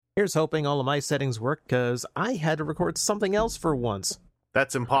Here's hoping all of my settings work, because I had to record something else for once.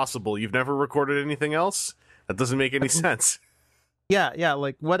 That's impossible. You've never recorded anything else? That doesn't make any sense. Yeah,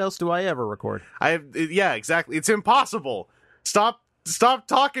 like, what else do I ever record? Yeah, exactly. It's impossible. Stop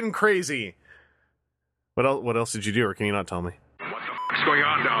talking crazy. What else did you do, or can you not tell me? What the f***'s going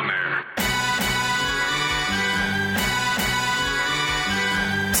on down there?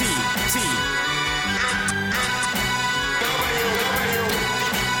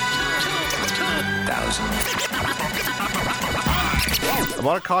 I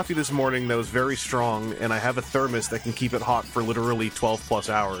bought a coffee this morning that was very strong, and I have a thermos that can keep it hot for literally 12 plus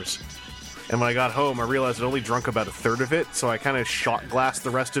hours. And when I got home, I realized I'd only drunk about a third of it, so I kind of shot glassed the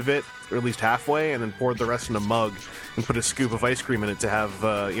rest of it, or at least halfway, and then poured the rest in a mug and put a scoop of ice cream in it to have,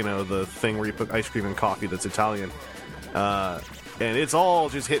 the thing where you put ice cream in coffee that's Italian. And it's all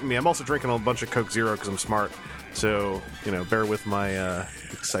just hitting me. I'm also drinking a bunch of Coke Zero because I'm smart. So, bear with my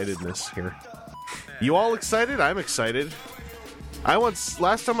excitedness here. You all excited? I'm excited.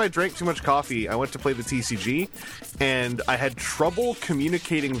 Last time I drank too much coffee, I went to play the TCG, and I had trouble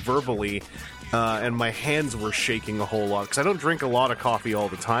communicating verbally, and my hands were shaking a whole lot, because I don't drink a lot of coffee all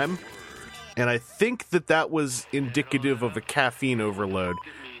the time, and I think that was indicative of a caffeine overload.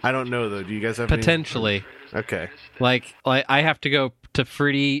 I don't know, though. Do you guys have Potentially. Okay. Like I have to go to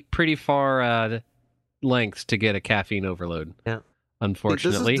pretty far lengths to get a caffeine overload. Yeah.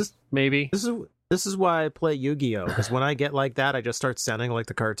 Unfortunately, maybe. This is why I play Yu-Gi-Oh! Because when I get like that, I just start sounding like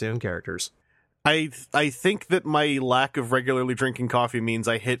the cartoon characters. I think that my lack of regularly drinking coffee means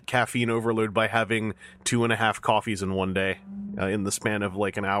I hit caffeine overload by having 2.5 coffees in one day, in the span of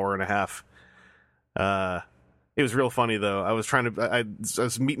like an hour and a half. It was real funny though. I was I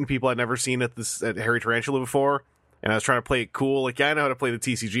was meeting people I'd never seen at Harry Tarantula before, and I was trying to play it cool. Like, yeah, I know how to play the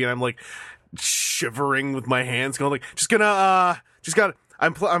TCG, and I'm like shivering with my hands, going like,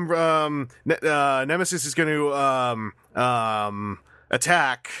 Nemesis is going to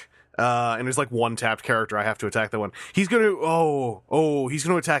attack, and there's like one tapped character. I have to attack that one. He's going to he's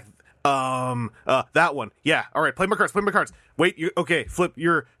going to attack that one. Yeah, all right, play my cards. Wait, okay, flip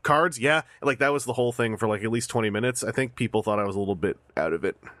your cards. Yeah, like that was the whole thing for like at least 20 minutes. I think people thought I was a little bit out of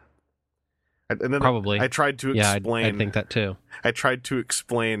it. And then probably I tried to explain. I think that too. I tried to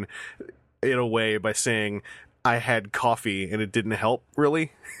explain it away by saying I had coffee, and it didn't help,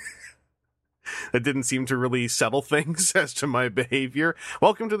 really. That didn't seem to really settle things as to my behavior.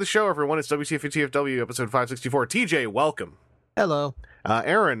 Welcome to the show, everyone. It's WCFTFW, episode 564. TJ, welcome. Hello.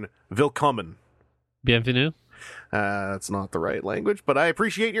 Aaron, willkommen. Bienvenue. That's not the right language, but I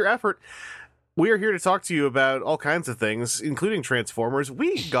appreciate your effort. We are here to talk to you about all kinds of things, including Transformers.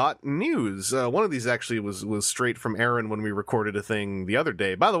 We got news. One of these actually was straight from Aaron when we recorded a thing the other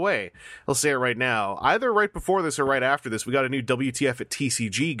day. By the way, I'll say it right now, either right before this or right after this, we got a new WTF at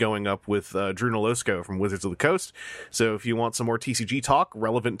TCG going up with Drew Nolosco from Wizards of the Coast. So if you want some more TCG talk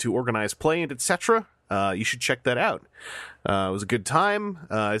relevant to organized play and etc., you should check that out. It was a good time.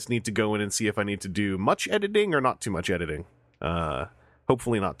 I just need to go in and see if I need to do much editing or not too much editing.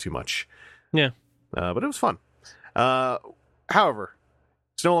 Hopefully not too much. Yeah. But it was fun. However,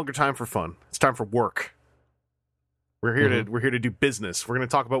 it's no longer time for fun. It's time for work. We're here to do business. We're going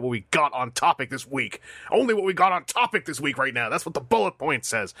to talk about what we got on topic this week. Only what we got on topic this week right now. That's what the bullet point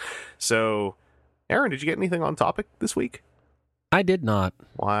says. So, Aaron, did you get anything on topic this week? I did not.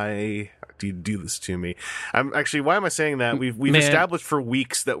 Why do you do this to me? Why am I saying that? We've established for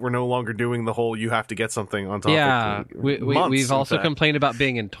weeks that we're no longer doing the whole you have to get something on topic. Yeah, we've also complained about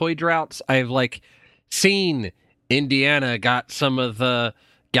being in toy droughts. I've seen Indiana got some of the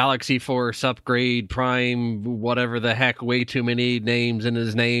Galaxy Force upgrade Prime, whatever the heck, way too many names in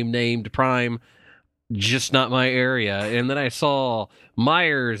his name named Prime. Just not my area. And then I saw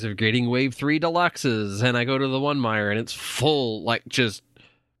Myers of getting Wave 3 Deluxes, and I go to the one Meyer, and it's full, just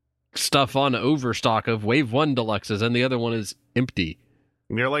stuff on overstock of Wave 1 Deluxes, and the other one is empty.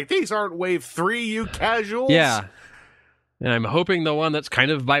 And you're like, these aren't Wave 3, you casuals? Yeah. And I'm hoping the one that's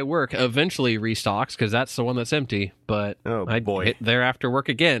kind of by work eventually restocks, because that's the one that's empty. But I hit there after work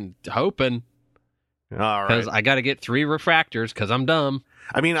again, hoping. All right. Because I got to get 3 refractors, because I'm dumb.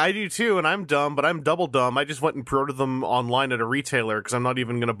 I mean, I do too, and I'm dumb, but I'm double dumb. I just went and pre-ordered them online at a retailer because I'm not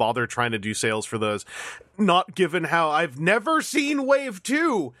even going to bother trying to do sales for those. Not given how I've never seen Wave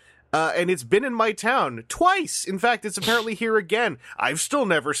 2, and it's been in my town twice. In fact, it's apparently here again. I've still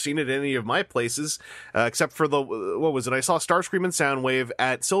never seen it at any of my places, except for what was it? I saw Starscream and Soundwave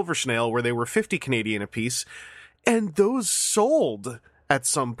at Silver Snail where they were 50 Canadian apiece, and those sold at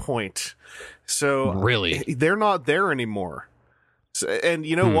some point. So really, they're not there anymore. And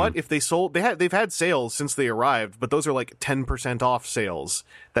you know what? If they sold, they've had sales since they arrived, but those are like 10% off sales.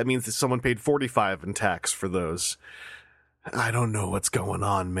 That means that someone paid $45 in tax for those. I don't know what's going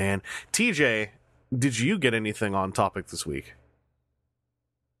on, man. TJ, did you get anything on topic this week?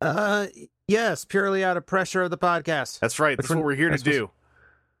 Yes, purely out of pressure of the podcast. That's right. That's what we're here to do.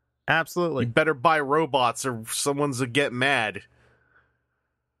 Absolutely. You better buy robots or someone's to get mad.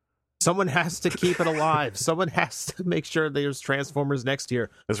 Someone has to keep it alive. Someone has to make sure there's Transformers next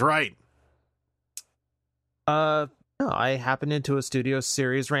year. That's right. No, I happened into a Studio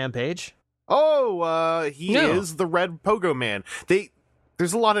Series Rampage. Oh, he is the Red Pogo Man.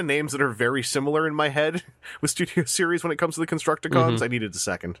 There's a lot of names that are very similar in my head with Studio Series when it comes to the Constructicons. I needed a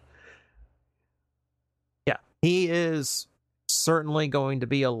second. Yeah, he is certainly going to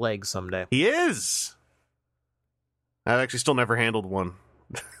be a leg someday. He is. I've actually still never handled one.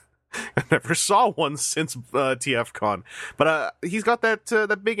 I never saw one since TFCon, but he's got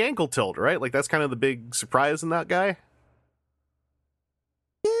that big ankle tilt, right? Like that's kind of the big surprise in that guy.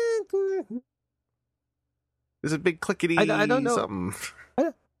 There's a big clickety. I don't know. Something.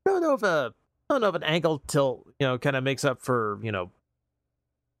 I don't know if an ankle tilt, kind of makes up for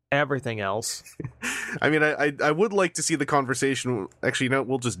everything else. I mean, I would like to see the conversation. Actually,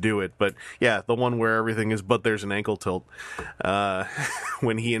 we'll just do it. But yeah, the one where everything is, but there's an ankle tilt,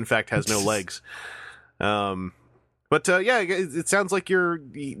 when he in fact has no legs. But yeah, it sounds like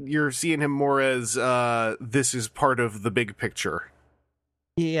you're seeing him more as this is part of the big picture.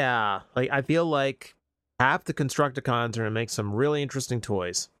 Yeah, like I feel like half the Constructicons are gonna make some really interesting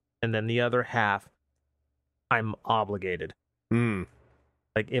toys, and then the other half, I'm obligated.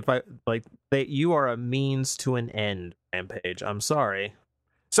 Like if you are a means to an end, Rampage. I'm sorry.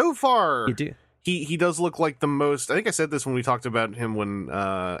 So far, you do. He does look like the most. I think I said this when we talked about him when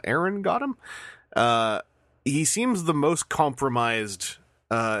Aaron got him. He seems the most compromised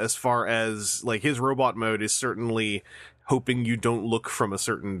as far as like his robot mode is certainly hoping you don't look from a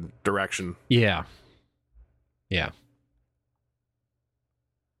certain direction. Yeah.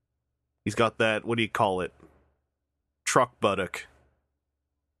 He's got that. What do you call it? Truck buttock. Is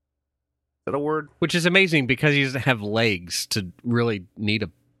that a word? Which is amazing because he doesn't have legs to really need a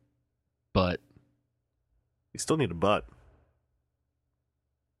butt. You still need a butt.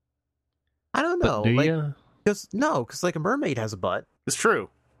 I don't know. Because like a mermaid has a butt. It's true.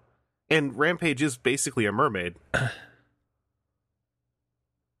 And Rampage is basically a mermaid.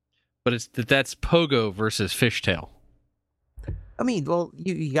 But that's Pogo versus Fishtail. I mean, well,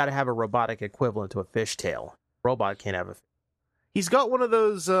 you got to have a robotic equivalent to a fishtail. Robot can't have a. He's got one of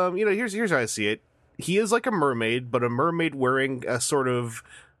those. Here's how I see it. He is like a mermaid, but a mermaid wearing a sort of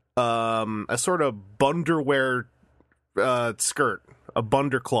bunderwear skirt, a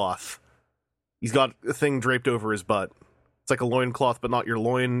bundercloth. He's got a thing draped over his butt. It's like a loincloth, but not your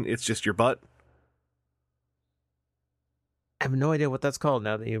loin. It's just your butt. I have no idea what that's called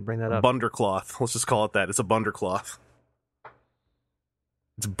now that you bring that up. Bundercloth. Let's just call it that. It's a bundercloth.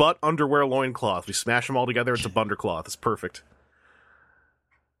 It's butt, underwear, loincloth. We smash them all together. It's a bundercloth. It's perfect.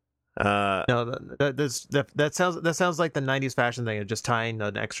 No, that sounds like the '90s fashion thing of just tying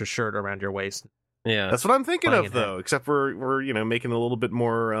an extra shirt around your waist. Yeah, that's what I'm thinking of, though. Except we're making it a little bit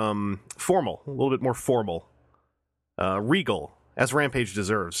more formal, a little bit more formal, regal, as Rampage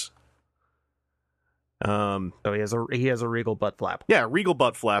deserves. So he has a regal butt flap. Yeah, regal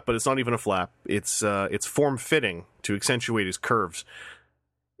butt flap, but it's not even a flap. It's form fitting to accentuate his curves.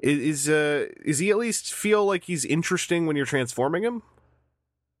 Is he at least feel like he's interesting when you're transforming him?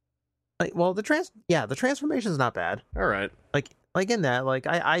 Well, the transformation is not bad. All right. Like in that, like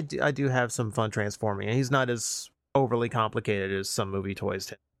I do have some fun transforming, and he's not as overly complicated as some movie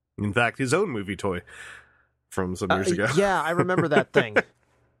toys. In fact, his own movie toy from some years ago. Yeah, I remember that thing.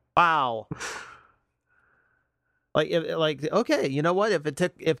 Wow. Okay, you know what?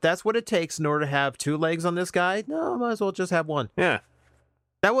 If that's what it takes in order to have two legs on this guy, no, I might as well just have one. Yeah.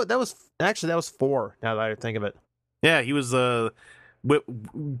 That was four. Now that I think of it. Yeah, he was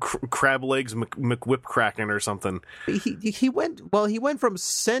crab legs McWhip Kraken or something. He went from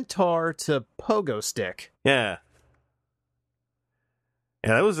centaur to pogo stick. Yeah.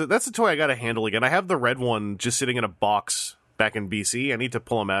 Yeah, that's a toy I got to handle again. I have the red one just sitting in a box back in BC. I need to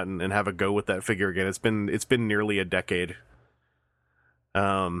pull him out and have a go with that figure again. It's been nearly a decade.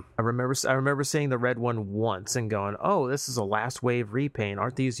 I remember seeing the red one once and going, "Oh, this is a last wave repaint.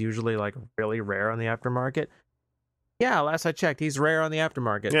 Aren't these usually like really rare on the aftermarket?" Yeah, last I checked, he's rare on the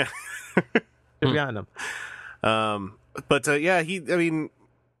aftermarket. Yeah, they've gotten him. I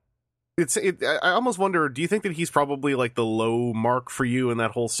almost wonder, do you think that he's probably like the low mark for you in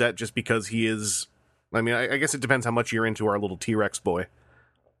that whole set just because he is I mean, I guess it depends how much you're into our little T-Rex boy.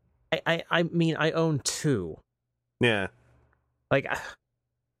 I mean, I own 2. Yeah. Like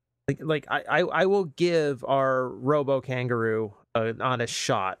I will give our Robo Kangaroo an honest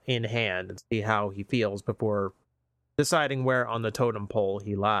shot in hand and see how he feels before deciding where on the totem pole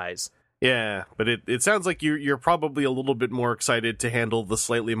he lies. Yeah, but it sounds like you're probably a little bit more excited to handle the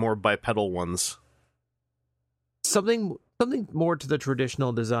slightly more bipedal ones. Something more to the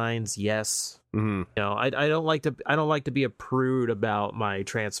traditional designs, yes. Mm-hmm. You know, I don't like to be a prude about my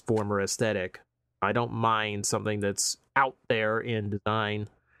Transformer aesthetic. I don't mind something that's out there in design,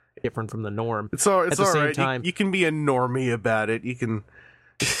 different from the norm. It's all right. You can be a normie about it. You can.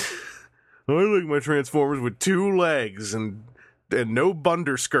 I like my Transformers with 2 legs and no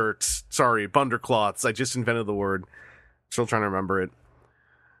bunderskirts. Sorry, bundercloths. I just invented the word. Still trying to remember it.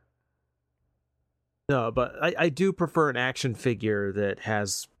 No, but I do prefer an action figure that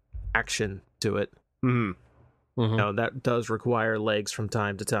has action to it. Mm-hmm. You know, that does require legs from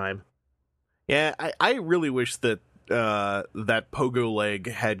time to time. Yeah, I really wish that that pogo leg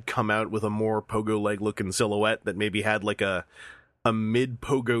had come out with a more pogo leg looking silhouette that maybe had like a mid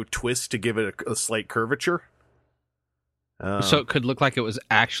pogo twist to give it a slight curvature. So it could look like it was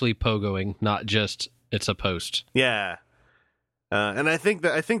actually pogoing, not just it's a post. Yeah. And I think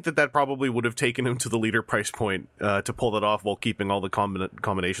that probably would have taken him to the leader price point to pull that off while keeping all the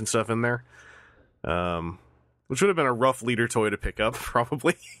combination stuff in there. Which would have been a rough leader toy to pick up,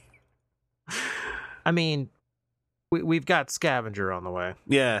 probably. I mean, we've got Scavenger on the way.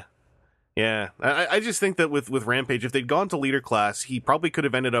 Yeah. I just think that with Rampage, if they'd gone to leader class, he probably could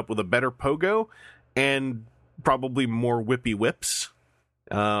have ended up with a better pogo and probably more whippy whips.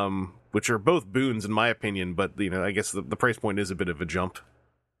 Which are both boons in my opinion, but you know, I guess the price point is a bit of a jump.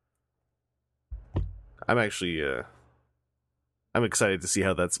 I'm actually I'm excited to see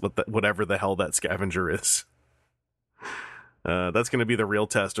how whatever the hell that Scavenger is. That's going to be the real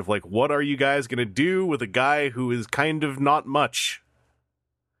test of like, what are you guys going to do with a guy who is kind of not much?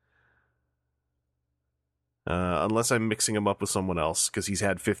 Unless I'm mixing him up with someone else because he's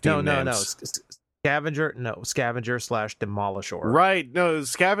had 15 names. No. Scavenger / Demolisher. Right, no,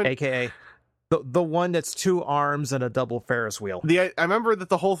 Scavenger. AKA the one that's 2 arms and a double Ferris wheel. I remember that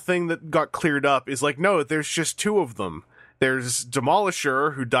the whole thing that got cleared up is like, no, there's just 2 of them. There's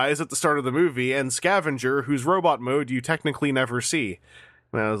Demolisher, who dies at the start of the movie, and Scavenger, whose robot mode you technically never see.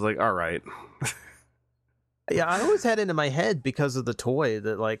 And I was like, all right. Yeah, I always had it in my head because of the toy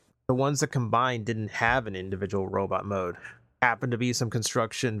that, like, the ones that combined didn't have an individual robot mode. Happened to be some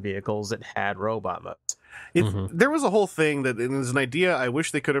construction vehicles that had robot modes. There was a whole thing that it was an idea I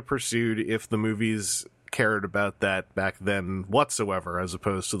wish they could have pursued if the movies cared about that back then whatsoever, as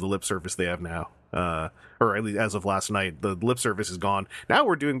opposed to the lip service they have now. Or at least as of last night, the lip service is gone. Now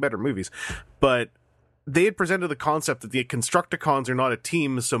we're doing better movies. But they had presented the concept that the Constructicons are not a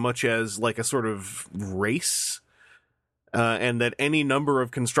team so much as like a sort of race. And that any number of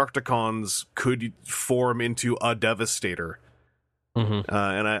Constructicons could form into a Devastator. Mm-hmm.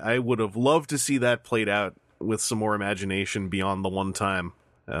 And I would have loved to see that played out with some more imagination beyond the one time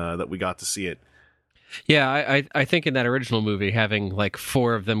that we got to see it. Yeah, I think in that original movie, having like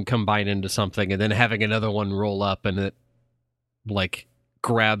 4 of them combine into something and then having another one roll up and it like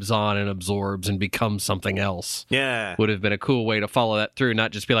grabs on and absorbs and becomes something else. Yeah. Would have been a cool way to follow that through,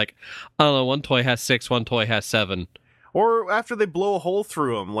 not just be like, I don't know, one toy has 6, one toy has 7. Or after they blow a hole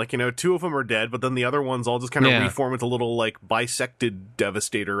through them, like, you know, 2 of them are dead, but then the other ones all just kind of reform into little, like, bisected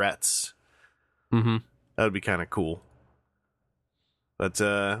Devastatorets. Mm-hmm. That would be kind of cool. But,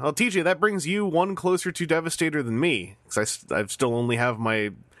 well, TJ, that brings you one closer to Devastator than me. Because I still only have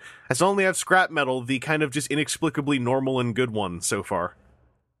Scrap Metal, the kind of just inexplicably normal and good one so far.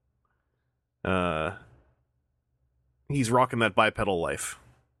 He's rocking that bipedal life.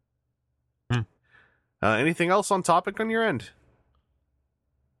 Anything else on topic on your end?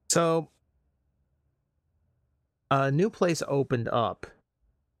 So, a new place opened up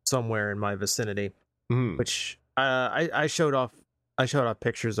somewhere in my vicinity, which I showed off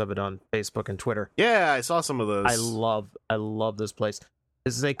pictures of it on Facebook and Twitter. Yeah, I saw some of those. I love this place.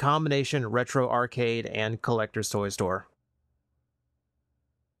 This is a combination retro arcade and collector's toy store.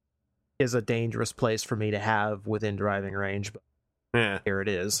 Is a dangerous place for me to have within driving range, but here it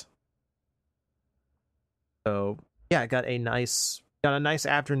is. So yeah, I got a nice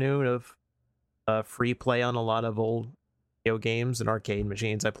afternoon of free play on a lot of old video games and arcade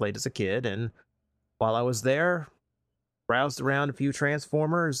machines I played as a kid, and while I was there, browsed around a few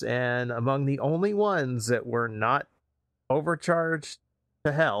Transformers, and among the only ones that were not overcharged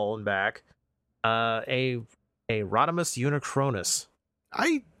to hell and back, a Rodimus Unicronus.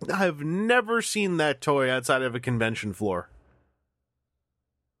 I have never seen that toy outside of a convention floor.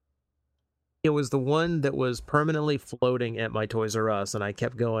 It was the one that was permanently floating at my Toys R Us, and I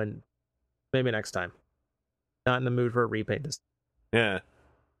kept going, maybe next time. Not in the mood for a repaint this time. Yeah.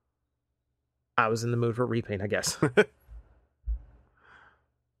 I was in the mood for a repaint, I guess.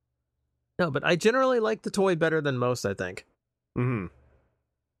 No, but I generally like the toy better than most, I think. Mm-hmm.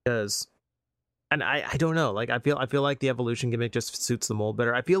 Because, and I don't know, like I feel like the evolution gimmick just suits the mold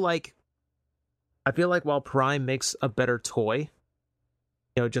better. I feel like while Prime makes a better toy,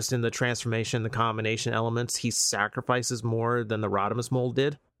 you know, just in the transformation, the combination elements, he sacrifices more than the Rodimus mold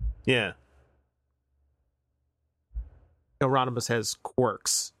did. Yeah. You know, Rodimus has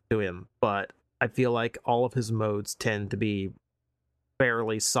quirks to him, but I feel like all of his modes tend to be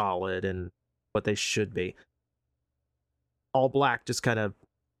fairly solid and what they should be. All Black just kind of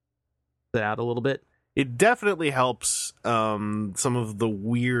set out a little bit. It definitely helps some of the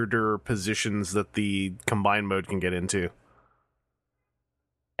weirder positions that the combined mode can get into.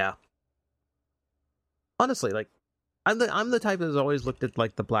 Yeah. Honestly, like I'm the type that's always looked at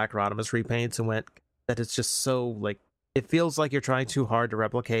like the Black Rodimus repaints and went that it's just so like it feels like you're trying too hard to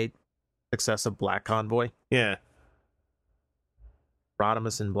replicate success of Black Convoy. Yeah.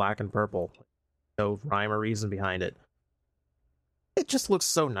 Rodimus in black and purple. No rhyme or reason behind it. It just looks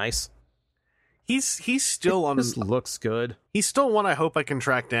so nice. He's still on. This looks good. He's still one I hope I can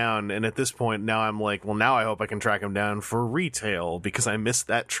track down, and at this point now I'm like, well, now I hope I can track him down for retail because I missed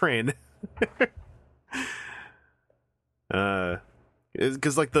that train.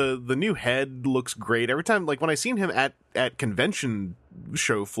 Because like the new head looks great every time. Like when I seen him at convention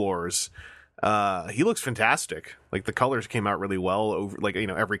show floors, he looks fantastic. Like the colors came out really well. Over like, you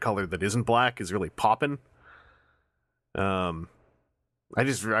know, every color that isn't black is really popping. I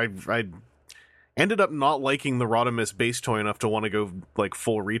ended up not liking the Rodimus base toy enough to want to go like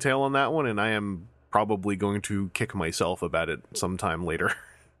full retail on that one, and I am probably going to kick myself about it sometime later.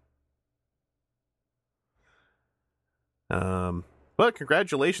 But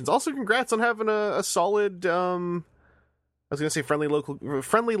congratulations. Also congrats on having a solid I was gonna say friendly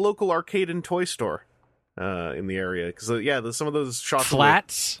local arcade and toy store in the area, because there's some of those shots.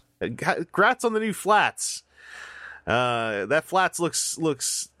 Flats. Congrats on the new flats. That flats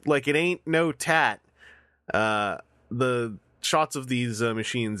looks like it ain't no tat. The shots of these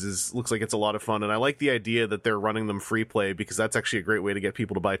machines looks like it's a lot of fun, and I like the idea that they're running them free play, because that's actually a great way to get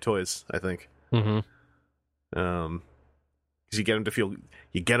people to buy toys, I think. Mm-hmm. Because you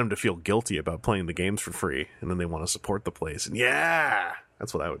get them to feel guilty about playing the games for free, and then they want to support the place. And yeah,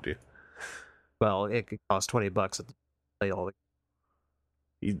 that's what I would do. Well, it could cost $20 to play all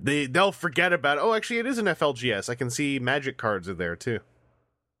the. They'll forget about it. Oh, actually, it is an FLGS. I can see Magic cards are there too.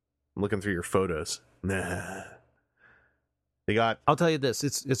 I'm looking through your photos. Nah. I'll tell you this: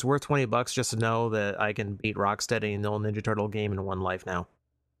 it's worth $20 just to know that I can beat Rocksteady in the old Ninja Turtle game in one life now.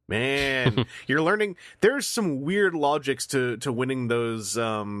 Man, you're learning. There's some weird logics to winning those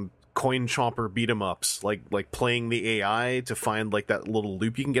coin chomper beat 'em ups, like playing the AI to find like that little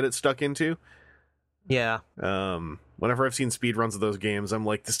loop you can get it stuck into. Yeah. Whenever I've seen speed runs of those games, I'm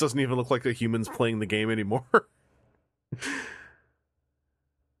like, this doesn't even look like the humans playing the game anymore.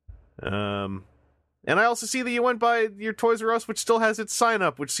 And I also see that you went by your Toys R Us, which still has its sign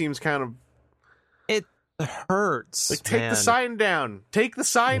up, which seems kind of hurts. Like, take the sign down. Take the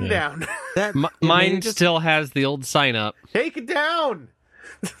sign down. That mine still has the old sign up. Take it down.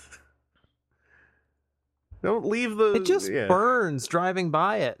 Don't leave the. It just burns driving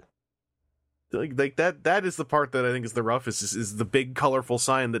by it. Like that. That is the part that I think is the roughest. Is the big colorful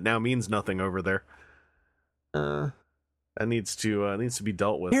sign that now means nothing over there. That needs to be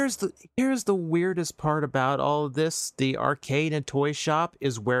dealt with. Here's the weirdest part about all of this. The arcade and toy shop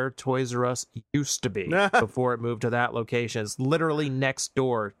is where Toys R Us used to be before it moved to that location. It's literally next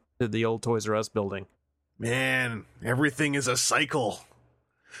door to the old Toys R Us building. Man, everything is a cycle.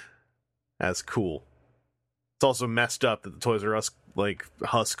 That's cool. It's also messed up that the Toys R Us like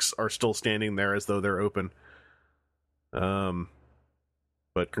husks are still standing there as though they're open.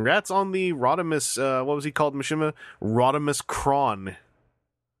 But congrats on the Rodimus, what was he called, Mishima? Rodimus Kron.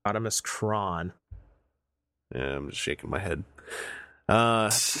 Rodimus Kron. Yeah, I'm just shaking my head.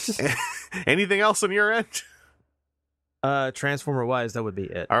 Anything else on your end? Transformer-wise, that would be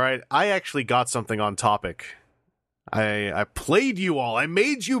it. All right, I actually got something on topic. I played you all. I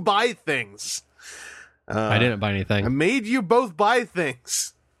made you buy things. I didn't buy anything. I made you both buy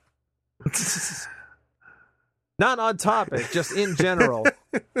things. Not on topic, just in general.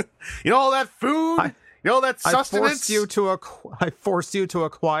 You know all that food? You know all that sustenance? I forced you to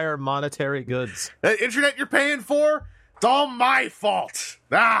acquire monetary goods. That internet you're paying for? It's all my fault.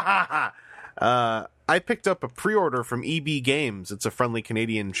 I picked up a pre-order from EB Games. It's a friendly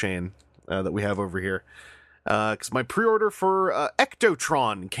Canadian chain that we have over here. Because my pre-order for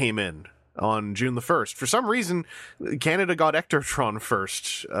Ectotron came in on June the 1st. For some reason, Canada got Ectotron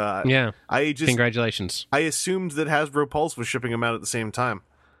first. Congratulations. I assumed that Hasbro Pulse was shipping them out at the same time.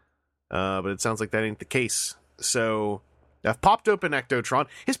 But it sounds like that ain't the case. So I've popped open Ectotron.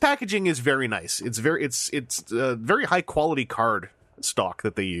 His packaging is very nice. It's a very high quality card stock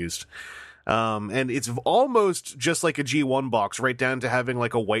that they used. And it's almost just like a G1 box, right down to having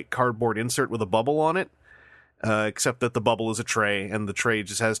like a white cardboard insert with a bubble on it. Except that the bubble is a tray, and the tray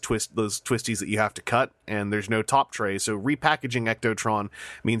just has those twisties that you have to cut, and there's no top tray. So repackaging Ectotron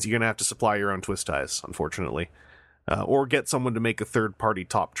means you're going to have to supply your own twist ties, unfortunately. Or get someone to make a third-party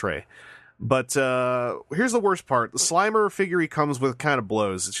top tray. But here's the worst part. The Slimer figure he comes with kind of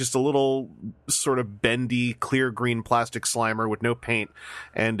blows. It's just a little sort of bendy, clear green plastic Slimer with no paint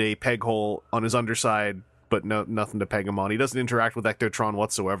and a peg hole on his underside, but nothing to peg him on. He doesn't interact with Ectotron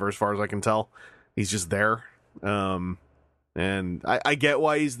whatsoever, as far as I can tell. He's just there. And I get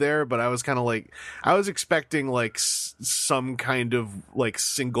why he's there, but I was kind of like, I was expecting like some kind of like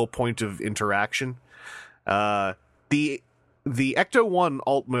single point of interaction. The Ecto 1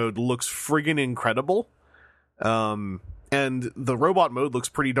 alt mode looks friggin' incredible. And the robot mode looks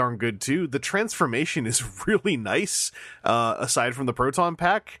pretty darn good too. The transformation is really nice, aside from the proton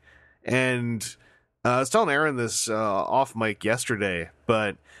pack. And I was telling Aaron this off mic yesterday,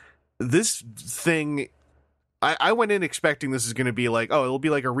 but this thing, I went in expecting this is going to be like, oh, it'll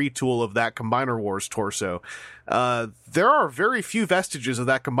be like a retool of that Combiner Wars torso. There are very few vestiges of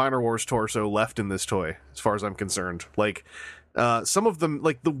that Combiner Wars torso left in this toy, as far as I'm concerned. Like, some of them,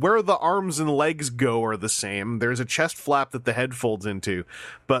 like where the arms and legs go are the same. There's a chest flap that the head folds into,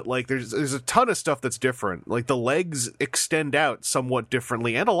 but like there's a ton of stuff that's different. Like the legs extend out somewhat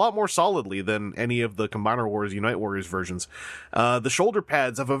differently and a lot more solidly than any of the Combiner Wars Unite Warriors versions. The shoulder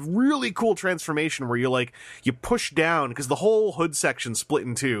pads have a really cool transformation where you push down, because the whole hood section split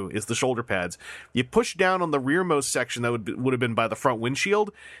in two is the shoulder pads. You push down on the rearmost section that would have been by the front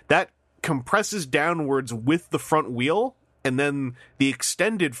windshield. That compresses downwards with the front wheel. And then the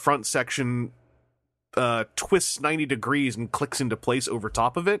extended front section twists 90 degrees and clicks into place over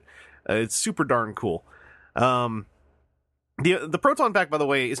top of it. It's super darn cool. The proton pack, by the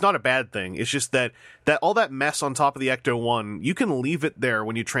way, is not a bad thing. It's just that all that mess on top of the Ecto 1, you can leave it there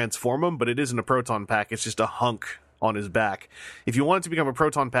when you transform him, but it isn't a proton pack. It's just a hunk on his back. If you want it to become a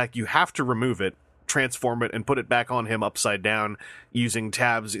proton pack, you have to remove it, transform it, and put it back on him upside down using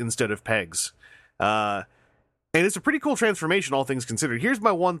tabs instead of pegs. And it's a pretty cool transformation, all things considered. Here's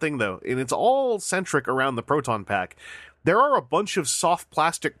my one thing, though, and it's all centric around the proton pack. There are a bunch of soft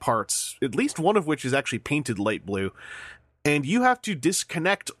plastic parts, at least one of which is actually painted light blue, and you have to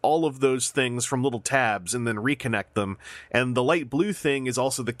disconnect all of those things from little tabs and then reconnect them. And the light blue thing is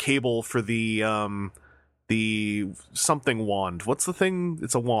also the cable for the something wand. What's the thing?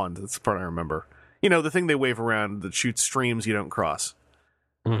 It's a wand. That's the part I remember. You know, the thing they wave around that shoots streams you don't cross.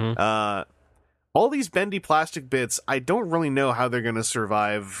 Mm-hmm. All these bendy plastic bits, I don't really know how they're going to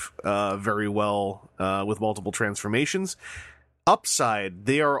survive very well with multiple transformations. Upside,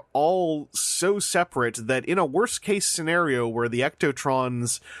 they are all so separate that in a worst-case scenario where the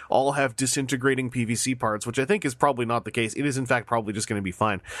Ectotrons all have disintegrating PVC parts, which I think is probably not the case, it is in fact probably just going to be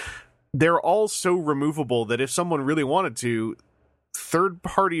fine. They're all so removable that if someone really wanted to,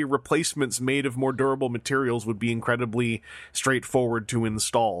 third-party replacements made of more durable materials would be incredibly straightforward to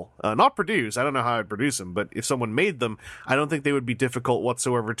install. Not produce, I don't know how I'd produce them, but if someone made them, I don't think they would be difficult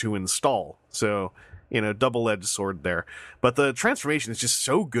whatsoever to install. So, double-edged sword there. But the transformation is just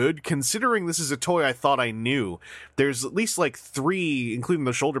so good, considering this is a toy I thought I knew. There's at least like 3, including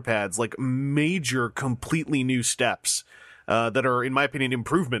the shoulder pads, like major, completely new steps that are, in my opinion,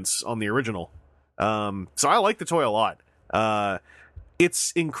 improvements on the original. So I like the toy a lot.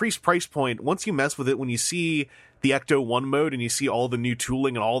 Its increased price point, once you mess with it, when you see the Ecto 1 mode and you see all the new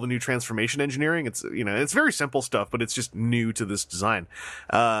tooling and all the new transformation engineering, it's very simple stuff, but it's just new to this design.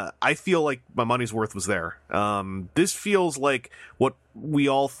 I feel like my money's worth was there. This feels like what we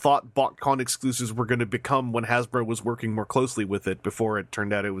all thought BotCon exclusives were going to become when Hasbro was working more closely with it, before it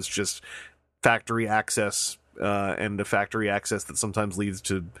turned out it was just factory access, and a factory access that sometimes leads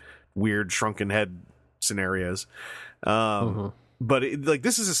to weird shrunken head scenarios. But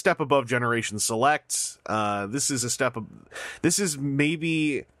this is a step above Generation Select. This is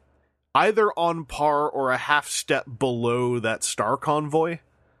maybe either on par or a half step below that Star Convoy.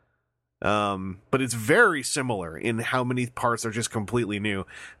 But it's very similar in how many parts are just completely new.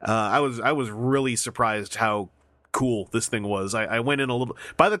 I was really surprised how cool this thing was. I went in a little.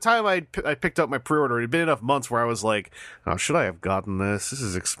 By the time I picked up my pre-order, it had been enough months where I was like, "Oh, should I have gotten this? This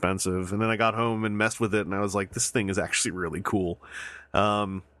is expensive." And then I got home and messed with it, and I was like, "This thing is actually really cool."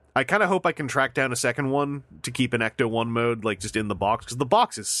 I kind of hope I can track down a second one to keep an Ecto 1 mode, like, just in the box, because the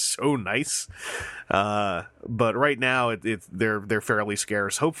box is so nice. But right now, they're fairly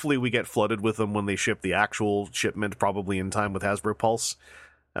scarce. Hopefully we get flooded with them when they ship the actual shipment, probably in time with Hasbro Pulse.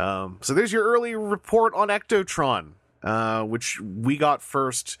 So there's your early report on Ectotron, which we got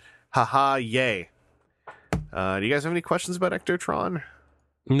first. Haha, yay. Do you guys have any questions about Ectotron?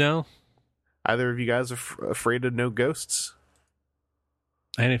 No. Either of you guys afraid of no ghosts?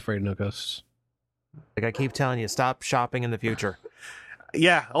 I ain't afraid of no ghosts. Like I keep telling you, stop shopping in the future.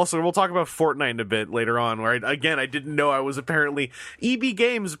 Yeah, also, we'll talk about Fortnite in a bit later on, where, I didn't know I was apparently... EB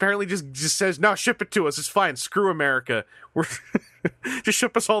Games apparently just says, no, ship it to us, it's fine, screw America. We're just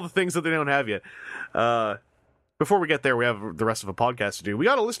ship us all the things that they don't have yet. Before we get there, we have the rest of a podcast to do. We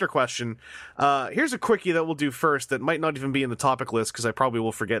got a listener question. Here's a quickie that we'll do first that might not even be in the topic list because I probably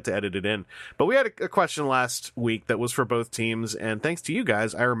will forget to edit it in. But we had a question last week that was for both teams, and thanks to you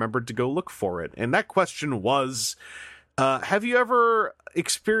guys, I remembered to go look for it. And that question was, have you ever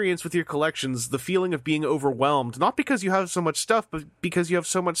experienced with your collections the feeling of being overwhelmed, not because you have so much stuff, but because you have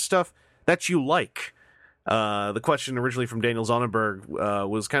so much stuff that you like? The question originally from Daniel Zonenberg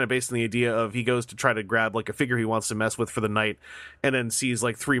was kind of based on the idea of he goes to try to grab like a figure he wants to mess with for the night and then sees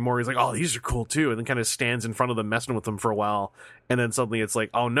like 3 more. He's like, oh, these are cool too. And then kind of stands in front of them messing with them for a while. And then suddenly it's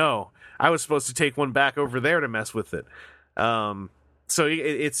like, oh no, I was supposed to take one back over there to mess with it. So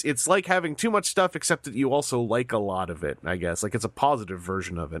it's like having too much stuff, except that you also like a lot of it, I guess. Like it's a positive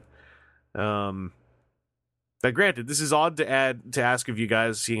version of it. Now, granted, this is odd to ask of you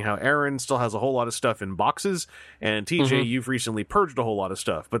guys, seeing how Aaron still has a whole lot of stuff in boxes, and TJ, you've recently purged a whole lot of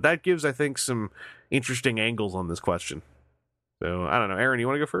stuff. But that gives, I think, some interesting angles on this question. So, I don't know. Aaron, you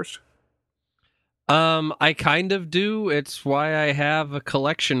want to go first? I kind of do. It's why I have a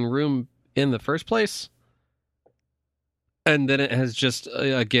collection room in the first place. And then it has just,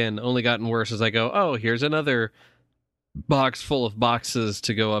 again, only gotten worse as I go, oh, here's another box full of boxes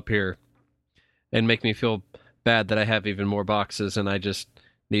to go up here. And make me feel bad that I have even more boxes and I just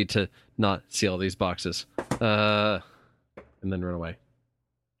need to not see all these boxes. And then run away.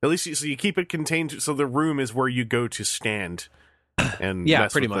 At least so you keep it contained, so the room is where you go to stand and yeah,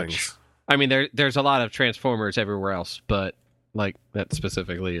 mess pretty with much. Things. I mean, there's a lot of Transformers everywhere else, but like that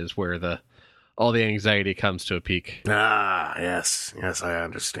specifically is where all the anxiety comes to a peak. Ah, yes, I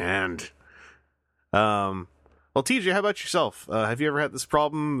understand. Well, TJ, how about yourself? Have you ever had this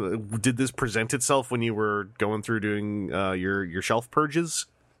problem? Did this present itself when you were going through doing your shelf purges?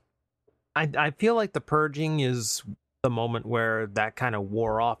 I feel like the purging is the moment where that kind of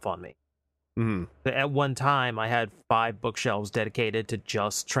wore off on me. Mm-hmm. At one time, I had 5 bookshelves dedicated to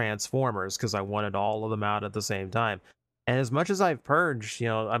just Transformers because I wanted all of them out at the same time. And as much as I've purged,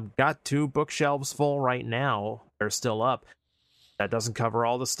 I've got 2 bookshelves full right now. They're still up. That doesn't cover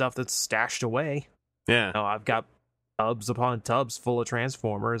all the stuff that's stashed away. Yeah. I've got tubs upon tubs full of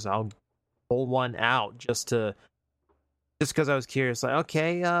Transformers. I'll pull one out just because I was curious. Like,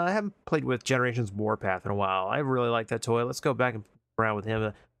 okay, I haven't played with Generations Warpath in a while. I really like that toy. Let's go back and play around with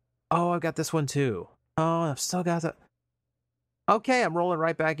him. Oh, I've got this one too. Oh, I've still got that. Okay, I'm rolling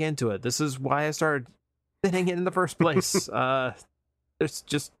right back into it. This is why I started spinning it in the first place. There's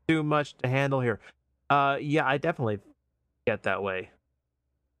just too much to handle here. Yeah, I definitely get that way.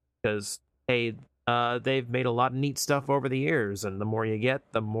 Because, hey, they've made a lot of neat stuff over the years, and the more you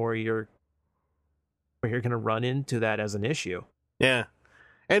get, the more you're going to run into that as an issue. Yeah.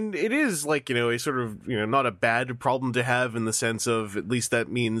 And it is like, a sort of, not a bad problem to have in the sense of at least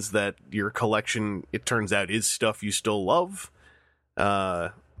that means that your collection, it turns out, is stuff you still love.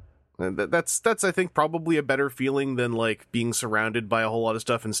 That's I think probably a better feeling than like being surrounded by a whole lot of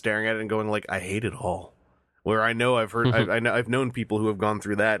stuff and staring at it and going like, I hate it all. Where I know I've known people who have gone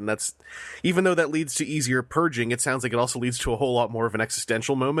through that, and that's, even though that leads to easier purging, it sounds like it also leads to a whole lot more of an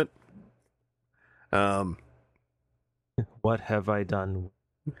existential moment. What have I done?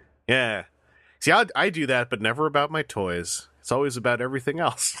 Yeah. See, I do that, but never about my toys. It's always about everything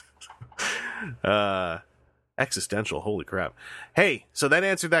else. Existential, holy crap. Hey, so that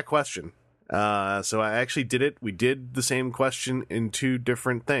answered that question. So I actually did it. We did the same question in 2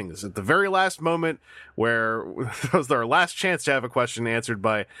 different things. At the very last moment, where it was our last chance to have a question answered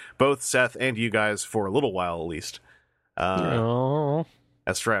by both Seth and you guys for a little while, at least.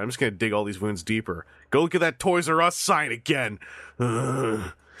 That's right. I'm just going to dig all these wounds deeper. Go look at that Toys R Us sign again. We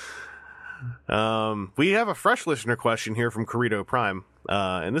have a fresh listener question here from Corrito Prime.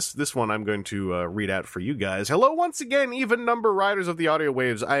 And this one I'm going to read out for you guys. Hello once again, even number riders of the audio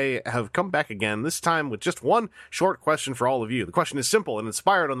waves. I have come back again, this time with just one short question for all of you. The question is simple and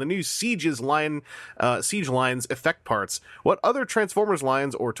inspired on the new Siege Lines effect parts. What other Transformers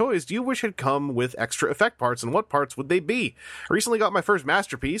lines or toys do you wish had come with extra effect parts, and what parts would they be? I recently got my first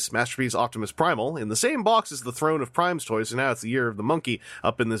Masterpiece Optimus Primal, in the same box as the Throne of Prime's toys, so now it's the Year of the Monkey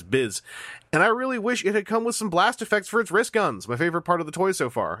up in this biz. And I really wish it had come with some blast effects for its wrist guns, my favorite part of the toy so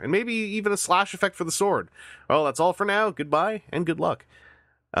far, and maybe even a slash effect for the sword. Well, that's all for now. Goodbye, and good luck.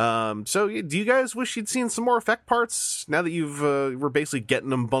 So, do you guys wish you'd seen some more effect parts, now that we're basically getting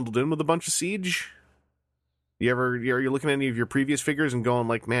them bundled in with a bunch of Siege? Are you looking at any of your previous figures and going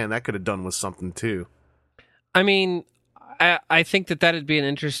like, man, that could have done with something too? I mean, I think that'd be an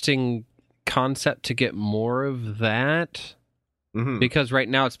interesting concept to get more of that. Mm-hmm. Because right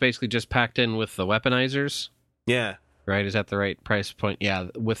now it's basically just packed in with the weaponizers. Yeah. Right? Is that the right price point? Yeah,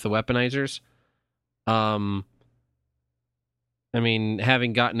 with the weaponizers. I mean,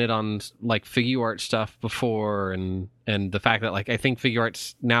 having gotten it on like Figuart stuff before, and the fact that like I think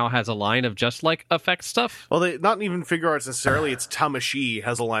Figuarts now has a line of just like effect stuff. Well, not even Figuarts necessarily. It's Tamashii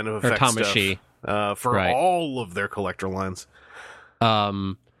has a line of effect stuff for all of their collector lines.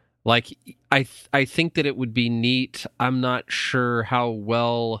 Like, I think that it would be neat. I'm not sure how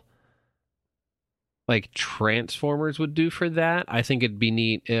well, like, Transformers would do for that. I think it'd be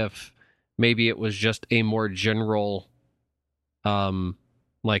neat if maybe it was just a more general,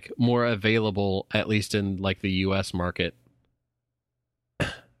 like, more available, at least in, like, the US market,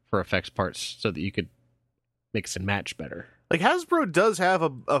 for effects parts, so that you could mix and match better. Like, Hasbro does have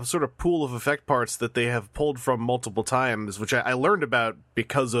a sort of pool of effect parts that they have pulled from multiple times, which I learned about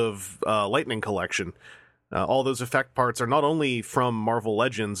because of Lightning Collection. All those effect parts are not only from Marvel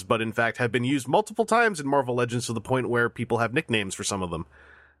Legends, but in fact have been used multiple times in Marvel Legends to the point where people have nicknames for some of them,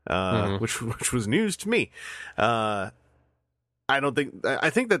 which was news to me. I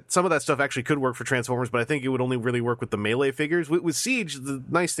think that some of that stuff actually could work for Transformers, but I think it would only really work with the melee figures. With Siege, the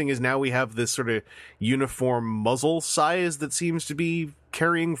nice thing is now we have this sort of uniform muzzle size that seems to be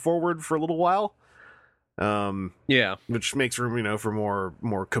carrying forward for a little while. Yeah, which makes room, for more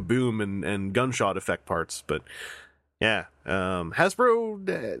kaboom and gunshot effect parts. But yeah,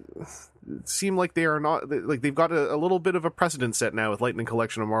 Hasbro seem like they are not like they've got a little bit of a precedent set now with Lightning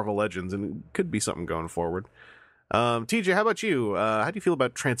Collection of Marvel Legends, and it could be something going forward. TJ, how about you? How do you feel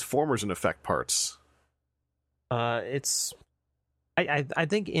about Transformers and effect parts? I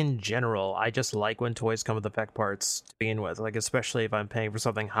think in general, I just like when toys come with effect parts to begin with, like especially if I'm paying for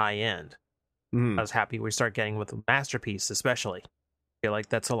something high end. I was happy we start getting with Masterpiece, especially. I feel like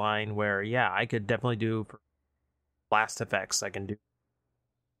that's a line where, yeah, I could definitely do blast effects. I can do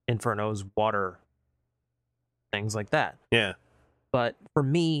Inferno's water, things like that. Yeah. But for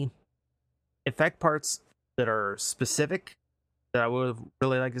me, effect parts that are specific that I would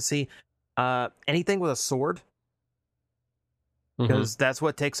really like to see, anything with a sword, because that's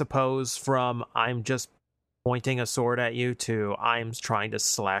what takes a pose from I'm just pointing a sword at you to I'm trying to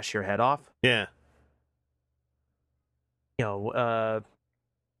slash your head off. Yeah. Like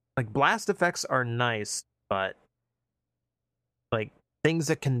blast effects are nice, but like things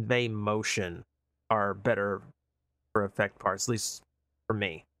that convey motion are better for effect parts, at least for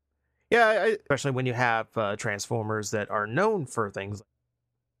me. Yeah, especially when you have Transformers that are known for things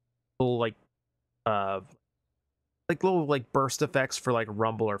like little burst effects for like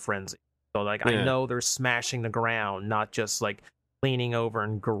Rumble or Frenzy. So like I know they're smashing the ground, not just like leaning over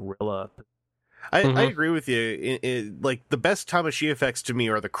and gorilla. I agree with you. Like the best Tamashii effects to me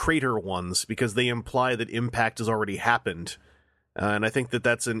are the crater ones because they imply that impact has already happened, and I think that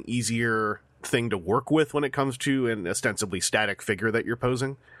that's an easier thing to work with when it comes to an ostensibly static figure that you're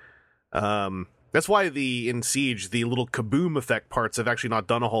posing. That's why in Siege, the little kaboom effect parts have actually not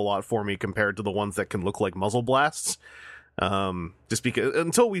done a whole lot for me compared to the ones that can look like muzzle blasts. Just because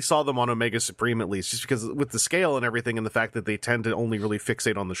until we saw them on Omega Supreme, at least, just because with the scale and everything and the fact that they tend to only really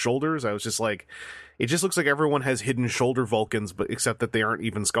fixate on the shoulders, I was just like, it just looks like everyone has hidden shoulder Vulcans, but except that they aren't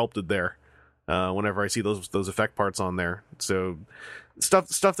even sculpted there. Whenever I see those effect parts on there, so stuff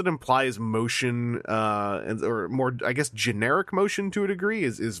that implies motion, or more, I guess, generic motion to a degree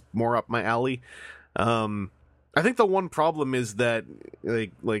is more up my alley. I think the one problem is that,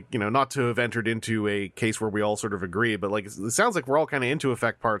 not to have entered into a case where we all sort of agree, but like it sounds like we're all kind of into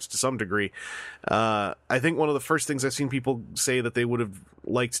effect parts to some degree. I think one of the first things I've seen people say that they would have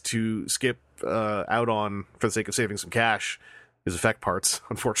liked to skip out on for the sake of saving some cash is effect parts,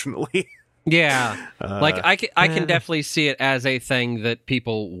 unfortunately. Yeah, like I can definitely see it as a thing that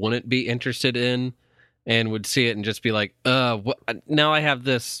people wouldn't be interested in and would see it and just be like, now I have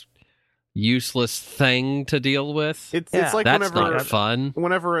this useless thing to deal with. It's like that's not fun.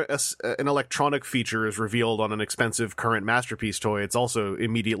 Whenever an electronic feature is revealed on an expensive current Masterpiece toy, it's also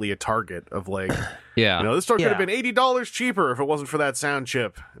immediately a target of like, this toy could have been $80 cheaper if it wasn't for that sound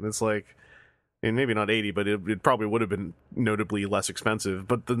chip. And it's like, and maybe not 80, but it probably would have been notably less expensive.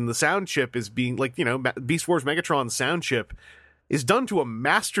 But then the sound chip is being like, Beast Wars Megatron's sound chip is done to a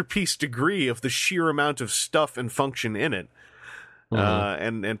masterpiece degree of the sheer amount of stuff and function in it.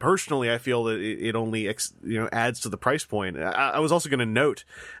 And personally, I feel that it only adds to the price point. I was also going to note,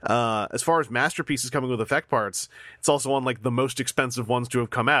 as far as masterpieces coming with effect parts, it's also on like the most expensive ones to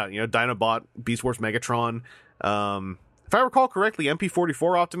have come out. Dinobot, Beast Wars Megatron. If I recall correctly,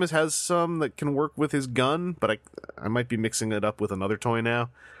 MP44 Optimus has some that can work with his gun, but I might be mixing it up with another toy now.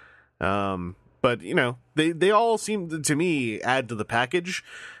 But they all seem to me add to the package.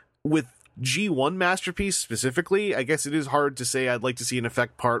 With G1 Masterpiece specifically, I guess it is hard to say I'd like to see an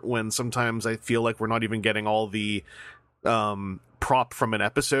effect part when sometimes I feel like we're not even getting all the prop from an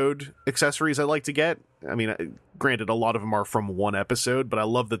episode accessories I like to get. I mean, granted, a lot of them are from one episode, but I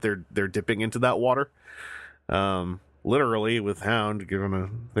love that they're dipping into that water. Literally with Hound, given a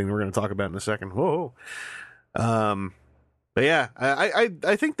thing we're going to talk about in a second. Whoa. But yeah,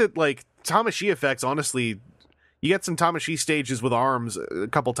 I think that like Tamashii effects, honestly, you get some Tamashii stages with arms, a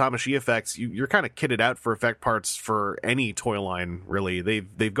couple Tamashii effects, you're kind of kitted out for effect parts for any toy line, really.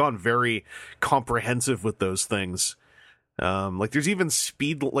 They've gone very comprehensive with those things. Like there's even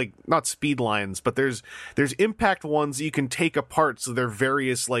not speed lines, but there's impact ones that you can take apart, so they're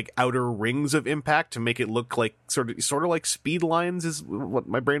various like outer rings of impact to make it look like sort of like speed lines is what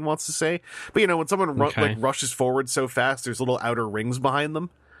my brain wants to say. But when someone rushes forward so fast, there's little outer rings behind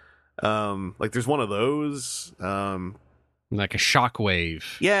them. Like there's one of those. Like a shockwave.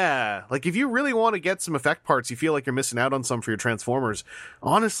 Yeah, like if you really want to get some effect parts, you feel like you're missing out on some for your Transformers.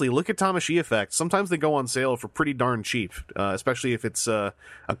 Honestly, look at Tamashii effects. Sometimes they go on sale for pretty darn cheap, especially if it's a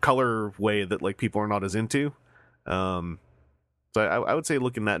color way that like people are not as into. So I would say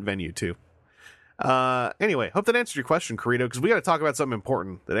look in that venue too. Anyway, hope that answered your question, Corito, because we got to talk about something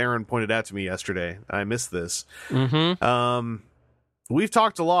important that Aaron pointed out to me yesterday. I missed this. We've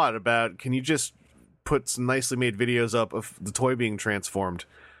talked a lot about, can you just put some nicely made videos up of the toy being transformed?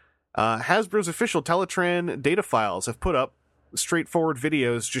 Hasbro's official Teletran data files have put up straightforward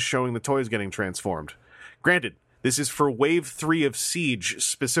videos just showing the toys getting transformed. Granted, this is for Wave 3 of Siege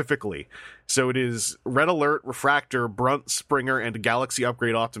specifically, so it is Red Alert, Refractor, Brunt, Springer, and Galaxy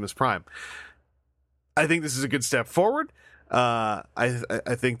Upgrade Optimus Prime. I think this is a good step forward. I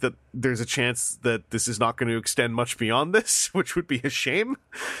think that there's a chance that this is not going to extend much beyond this, which would be a shame.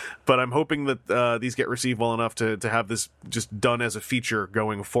 But I'm hoping that these get received well enough to have this just done as a feature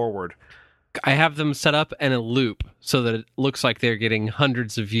going forward. I have them set up in a loop so that it looks like they're getting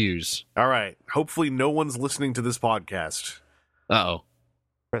hundreds of views. All right. Hopefully no one's listening to this podcast. Uh-oh.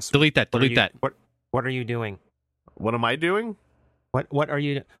 Chris, delete that. What are you doing? What am I doing? What are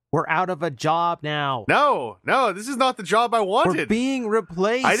you... We're out of a job now. No, this is not the job I wanted. We're being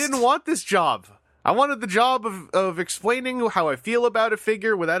replaced. I didn't want this job. I wanted the job of explaining how I feel about a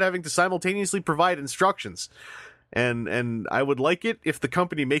figure without having to simultaneously provide instructions. And I would like it if the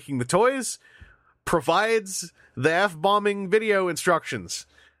company making the toys provides the F-bombing video instructions.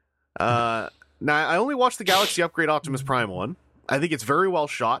 Now, I only watched the Galaxy Upgrade Optimus Prime one. I think it's very well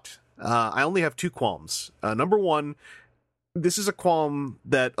shot. I only have two qualms. Number one, this is a qualm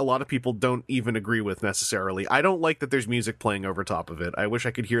that a lot of people don't even agree with necessarily. I don't like that there's music playing over top of it. I wish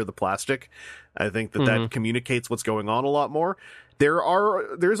I could hear the plastic. I think that communicates what's going on a lot more.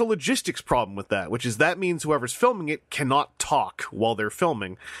 There's a logistics problem with that, which is that means whoever's filming it cannot talk while they're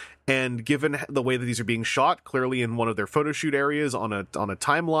filming. And given the way that these are being shot, clearly in one of their photo shoot areas on a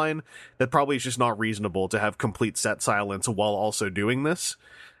timeline, that probably is just not reasonable to have complete set silence while also doing this.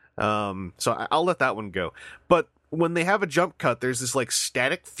 So I'll let that one go. But when they have a jump cut, there's this like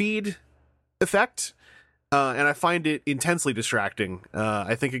static feed effect, and I find it intensely distracting.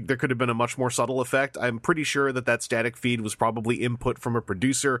 I think there could have been a much more subtle effect. I'm pretty sure that static feed was probably input from a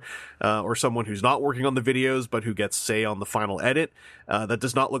producer or someone who's not working on the videos but who gets say on the final edit. That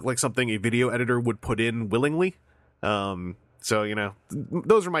does not look like something a video editor would put in willingly. So,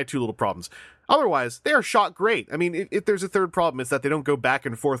 those are my two little problems. Otherwise, they are shot great. I mean, if there's a third problem, it's that they don't go back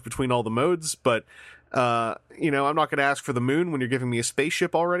and forth between all the modes, but I'm not going to ask for the moon when you're giving me a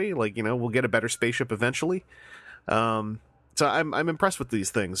spaceship already. Like, we'll get a better spaceship eventually. So I'm impressed with these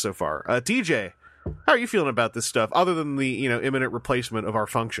things so far. TJ, how are you feeling about this stuff, other than the, imminent replacement of our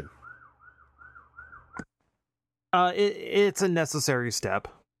function? It's a necessary step.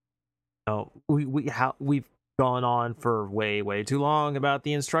 we've gone on for way too long about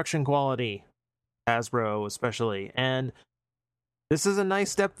the instruction quality, Hasbro especially, and this is a nice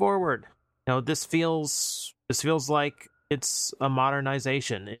step forward. This feels like it's a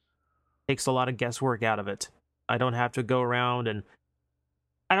modernization. It takes a lot of guesswork out of it. I don't have to go around and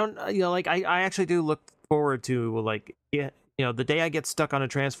I actually do look forward to the day I get stuck on a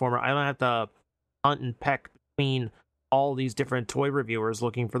Transformer, I don't have to hunt and peck between all these different toy reviewers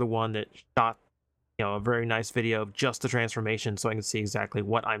looking for the one that shot a very nice video of just the transformation so I can see exactly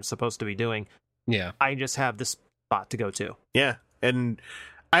what I'm supposed to be doing. Yeah. I just have this spot to go to. Yeah. And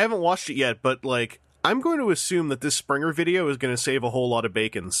I haven't watched it yet, but I'm going to assume that this Springer video is going to save a whole lot of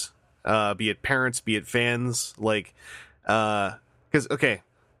bacons. Be it parents, be it fans, because, okay,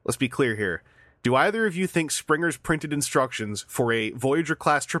 let's be clear here. Do either of you think Springer's printed instructions for a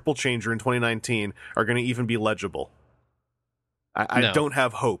Voyager-class triple changer in 2019 are going to even be legible? I No. don't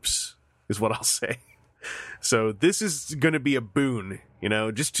have hopes, is what I'll say. So this is going to be a boon,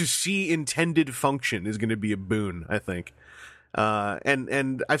 just to see intended function is going to be a boon, I think.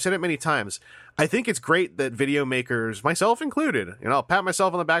 And I've said it many times. I think it's great that video makers, myself included, I'll pat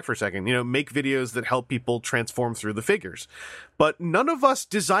myself on the back for a second, make videos that help people transform through the figures. But none of us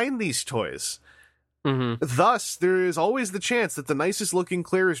design these toys. Mm-hmm. Thus, there is always the chance that the nicest looking,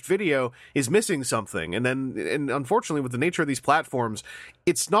 clearest video is missing something. And unfortunately, with the nature of these platforms,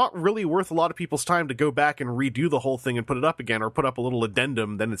 it's not really worth a lot of people's time to go back and redo the whole thing and put it up again, or put up a little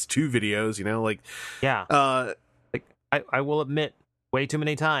addendum. Then it's 2 videos, Yeah. I will admit, way too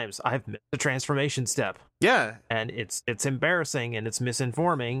many times I've missed the transformation step. Yeah. And it's embarrassing and it's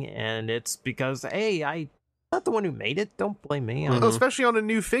misinforming, and it's because, hey, I'm not the one who made it. Don't blame me. Especially on a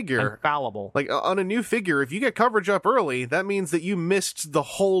new figure. I'm fallible. On a new figure, if you get coverage up early, that means that you missed the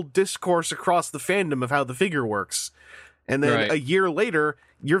whole discourse across the fandom of how the figure works. And then Right. a year later,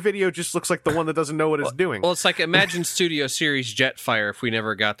 your video just looks like the one that doesn't know what it's doing. Well, it's like imagine Studio Series Jetfire if we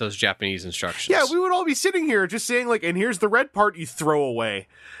never got those Japanese instructions. Yeah, we would all be sitting here just saying, and here's the red part you throw away.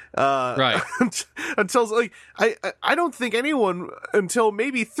 Right. Until, I don't think anyone, until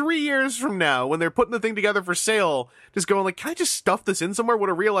maybe 3 years from now, when they're putting the thing together for sale, just going, can I just stuff this in somewhere? Would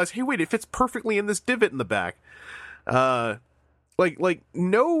have realized, hey, wait, it fits perfectly in this divot in the back. No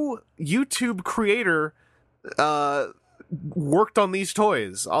YouTube creator, worked on these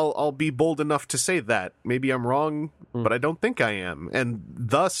toys. I'll be bold enough to say that. Maybe I'm wrong, but I don't think I am. And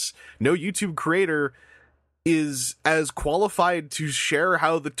thus, no YouTube creator is as qualified to share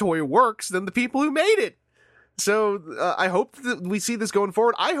how the toy works than the people who made it. So I hope that we see this going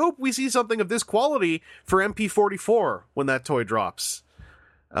forward. I hope we see something of this quality for MP44 when that toy drops.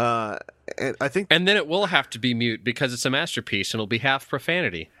 And I think, and then it will have to be mute because it's a masterpiece and it'll be half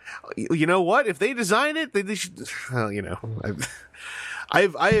profanity. You know what? If they design it, they should.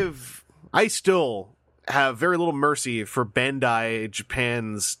 I still have very little mercy for Bandai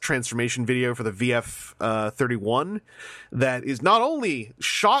Japan's transformation video for the VF 31 that is not only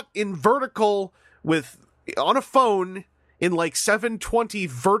shot in vertical on a phone in 720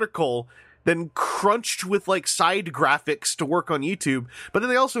 vertical, then crunched with side graphics to work on YouTube, but then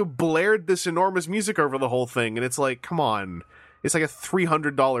they also blared this enormous music over the whole thing, and it's come on. It's a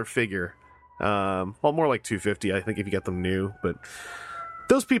 $300 figure. Well, more like $250, I think, if you get them new. But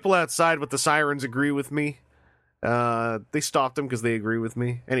those people outside with the sirens agree with me. They stopped them because they agree with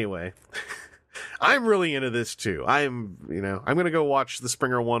me. Anyway, I'm really into this too. I'm going to go watch the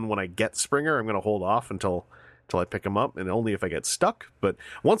Springer one when I get Springer. I'm going to hold off until I pick him up, and only if I get stuck. But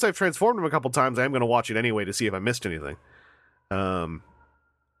once I've transformed him a couple times, I am going to watch it anyway to see if I missed anything.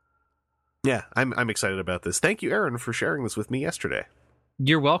 Yeah, I'm excited about this. Thank you, Aaron, for sharing this with me yesterday.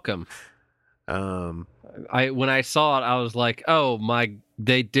 You're welcome. When I saw it, I was like, "Oh my,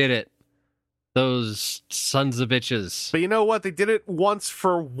 they did it! Those sons of bitches!" But you know what? They did it once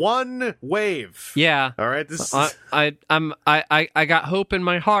for one wave. Yeah. All right. This I got hope in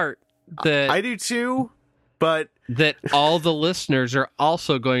my heart that I do too, but that all the listeners are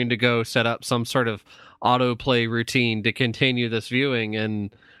also going to go set up some sort of autoplay routine to continue this viewing,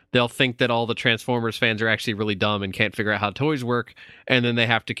 and they'll think that all the Transformers fans are actually really dumb and can't figure out how toys work, and then they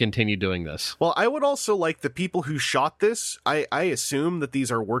have to continue doing this. Well, I would also like the people who shot this, I assume that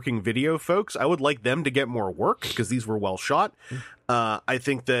these are working video folks. I would like them to get more work because these were well shot. I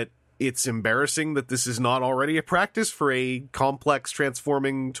think that it's embarrassing that this is not already a practice for a complex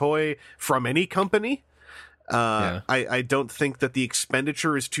transforming toy from any company. I don't think that the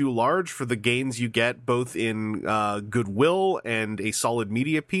expenditure is too large for the gains you get both in goodwill and a solid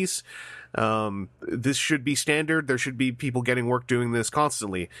media piece. This should be standard. There should be people getting work doing this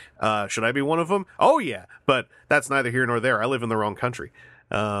constantly. Should I be one of them? Oh yeah, but that's neither here nor there. I live in the wrong country.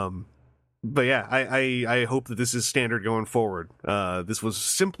 But yeah, I hope that this is standard going forward. This was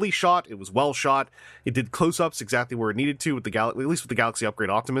simply shot. It was well shot. It did close-ups exactly where it needed to with at least with the Galaxy Upgrade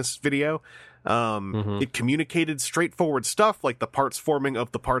Optimus video. It communicated straightforward stuff like the parts forming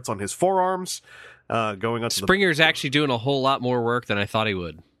of the parts on his forearms. Going on. Springer's actually doing a whole lot more work than I thought he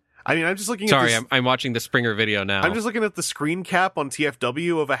would. I mean, I'm just looking. Sorry, I'm watching the Springer video now. I'm just looking at the screen cap on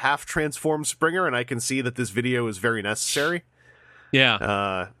TFW of a half transformed Springer, and I can see that this video is very necessary.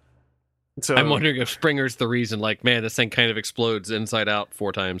 Yeah. So I'm wondering if Springer's the reason, like, man, this thing kind of explodes inside out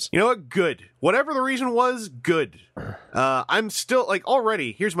 4 times. You know what? Good. Whatever the reason was, good. I'm still, like,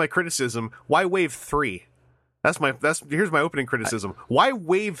 already, here's my criticism. Why Wave 3? Here's my opening criticism. Why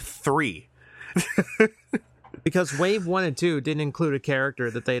Wave 3? Because Wave 1 and 2 didn't include a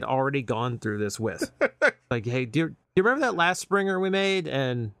character that they'd already gone through this with. Like, hey, do you remember that last Springer we made?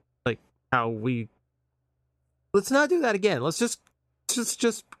 And, like, how we... Let's not do that again. Let's just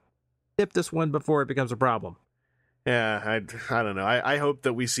tip this one before it becomes a problem. Yeah, I don't know. I hope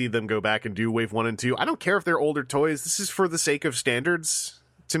that we see them go back and do Wave 1 and 2. I don't care if they're older toys. This is for the sake of standards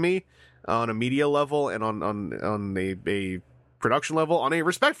to me on a media level and on a production level, on a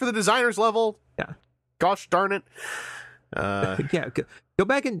respect for the designers level. Yeah. Gosh darn it. Yeah, go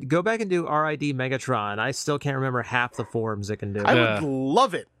back and do RID Megatron. I still can't remember half the forms it can do. I would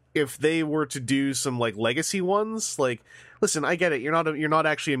love it if they were to do some like legacy ones. Like, listen, I get it. You're not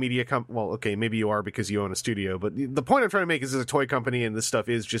actually a media company. Well, okay, maybe you are because you own a studio. But the point I'm trying to make is, this is a toy company, and this stuff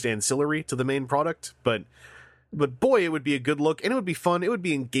is just ancillary to the main product. But boy, it would be a good look, and it would be fun. It would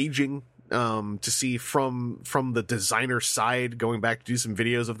be engaging to see from the designer side, going back to do some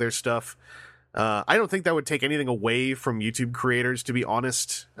videos of their stuff. I don't think that would take anything away from YouTube creators, to be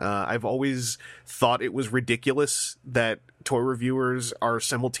honest. I've always thought it was ridiculous that toy reviewers are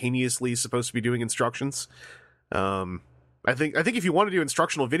simultaneously supposed to be doing instructions. I think if you want to do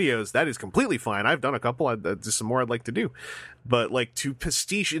instructional videos, that is completely fine. I've done a couple. There's some more I'd like to do. But like, to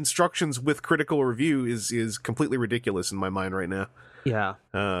pastiche instructions with critical review is completely ridiculous in my mind right now. Yeah.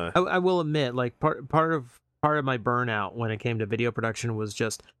 I will admit, like, part of my burnout when it came to video production was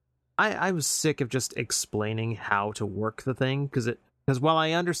just I was sick of just explaining how to work the thing, because while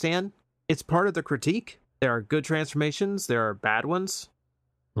I understand it's part of the critique, there are good transformations, there are bad ones.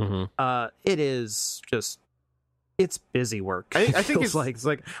 Mm-hmm. It is just, it's busy work. I think it's like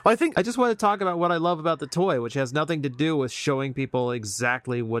I think I just want to talk about what I love about the toy, which has nothing to do with showing people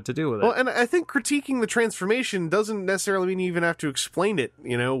exactly what to do with it. Well, and I think critiquing the transformation doesn't necessarily mean you even have to explain it,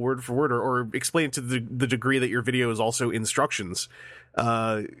 word for word, or explain it to the degree that your video is also instructions.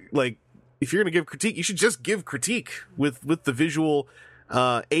 Like, if you're going to give critique, you should just give critique with the visual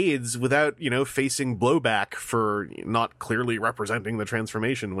aids without, facing blowback for not clearly representing the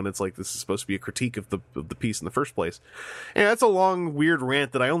transformation, when it's like, this is supposed to be a critique of the piece in the first place. And that's a long, weird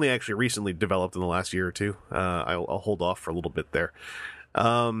rant that I only actually recently developed in the last year or two. I'll hold off for a little bit there.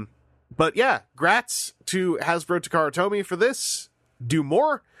 But yeah, grats to Hasbro Takara Tomy for this. Do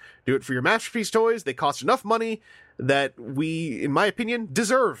more. Do it for your Masterpiece toys. They cost enough money that we, in my opinion,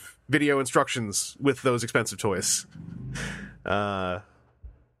 deserve video instructions with those expensive toys.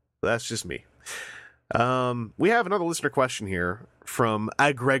 That's just me. We have another listener question here from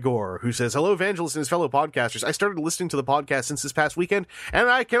Agregor, who says, hello, Evangelist and his fellow podcasters. I started listening to the podcast since this past weekend, and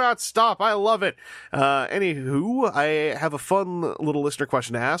I cannot stop. I love it. Anywho, I have a fun little listener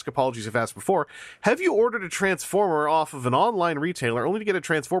question to ask. Apologies if asked before. Have you ordered a Transformer off of an online retailer only to get a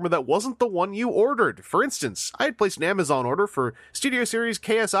Transformer that wasn't the one you ordered? For instance, I had placed an Amazon order for Studio Series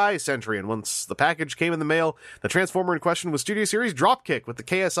KSI Sentry, and once the package came in the mail, the Transformer in question was Studio Series Dropkick with the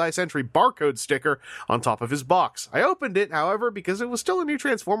KSI Sentry barcode sticker on top of his box. I opened it, however, because it was still a new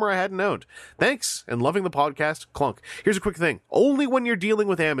Transformer I hadn't owned. Thanks, and loving the podcast, Clunk. Here's a quick thing. Only when you're dealing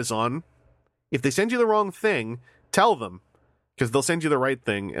with Amazon, if they send you the wrong thing, tell them, because they'll send you the right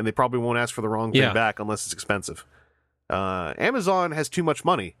thing, and they probably won't ask for the wrong thing back unless it's expensive. Amazon has too much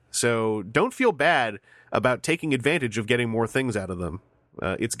money, so don't feel bad about taking advantage of getting more things out of them.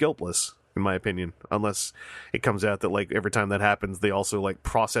 It's guiltless, in my opinion, unless it comes out that, like, every time that happens, they also, like,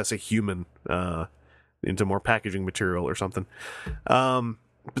 process a human into more packaging material or something. But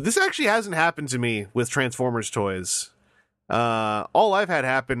this actually hasn't happened to me with Transformers toys. All I've had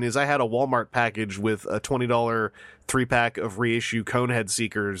happen is I had a Walmart package with a $20 3-pack of reissue Conehead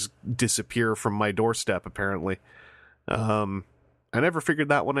Seekers disappear from my doorstep, apparently. I never figured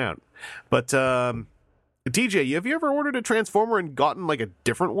that one out. But, DJ, have you ever ordered a Transformer and gotten, like, a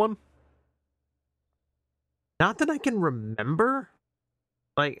different one? Not that I can remember.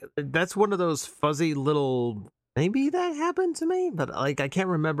 Like, that's one of those fuzzy little, maybe that happened to me, but, like, I can't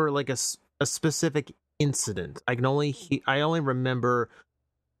remember, like, a specific incident. I only remember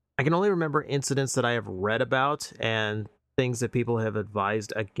I can only remember incidents that I have read about and things that people have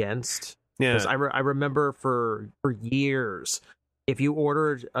advised against. Yeah. Because I remember for years, if you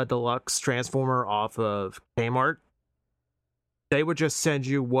ordered a deluxe Transformer off of Kmart, they would just send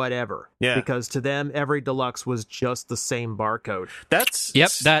you whatever. Yeah. Because to them, every deluxe was just the same barcode.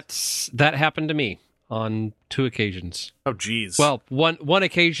 That happened to me on 2 occasions. Oh, geez. Well, one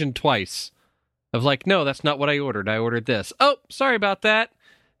occasion twice. Of like, no, that's not what I ordered. I ordered this. Oh, sorry about that.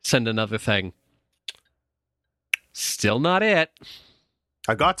 Send another thing. Still not it.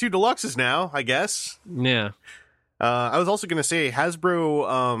 I got 2 deluxes now, I guess. Yeah. I was also going to say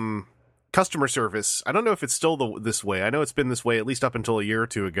Hasbro customer service. I don't know if it's still this way. I know it's been this way at least up until a year or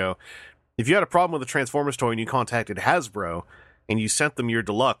 2 ago. If you had a problem with a Transformers toy and you contacted Hasbro and you sent them your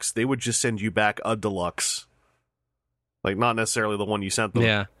deluxe, they would just send you back a deluxe. Like, not necessarily the one you sent them.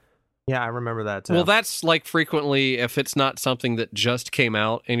 Yeah. Yeah, I remember that too. Well, that's like frequently if it's not something that just came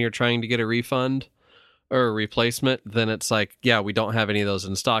out and you're trying to get a refund or a replacement, then it's like, yeah, we don't have any of those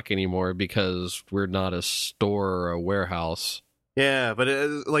in stock anymore because we're not a store or a warehouse. Yeah, but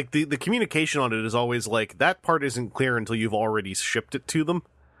like the communication on it is always like, that part isn't clear until you've already shipped it to them.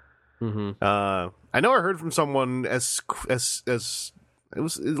 Mm-hmm. I know I heard from someone as it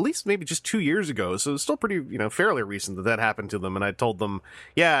was at least maybe just 2 years ago, so it's still pretty, fairly recent that happened to them, and I told them,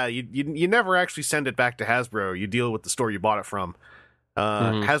 yeah, you never actually send it back to Hasbro, you deal with the store you bought it from.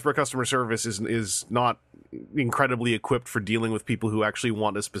 Hasbro customer service is not incredibly equipped for dealing with people who actually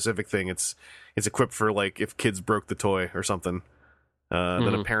want a specific thing. It's equipped for, like, if kids broke the toy or something,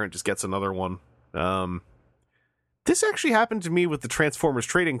 then a parent just gets another one. This actually happened to me with the Transformers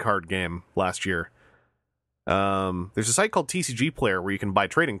trading card game last year. There's a site called TCG Player where you can buy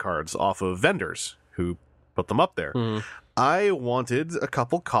trading cards off of vendors who put them up there. I wanted a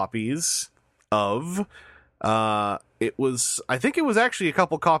couple copies of I think it was actually a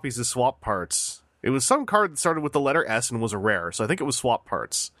couple copies of Swap Parts. It was some card that started with the letter S and was a rare, so I think it was Swap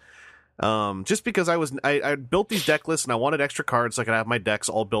Parts. Just because I built these deck lists and I wanted extra cards so I could have my decks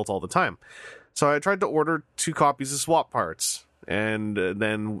all built all the time. So I tried to order 2 copies of Swap Parts. And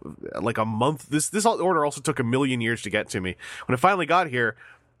then, like a month, this order also took a million years to get to me. When it finally got here,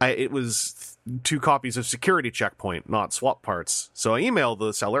 it was 2 copies of Security Checkpoint, not Swap Parts. So I emailed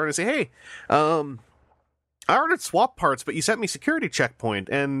the seller and I say, hey, I ordered Swap Parts, but you sent me Security Checkpoint,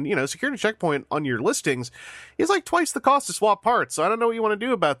 and, Security Checkpoint on your listings is like twice the cost of Swap Parts, so I don't know what you want to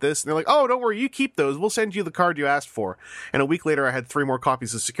do about this. And they're like, oh, don't worry, you keep those. We'll send you the card you asked for. And a week later, I had 3 more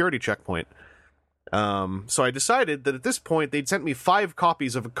copies of Security Checkpoint. So I decided that at this point they'd sent me 5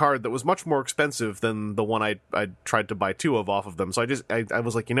 copies of a card that was much more expensive than the one I tried to buy 2 of off of them. So I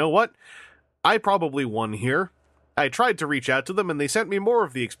was like, you know what? I probably won here. I tried to reach out to them and they sent me more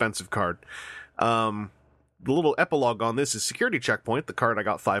of the expensive card. The little epilogue on this is Security Checkpoint, the card I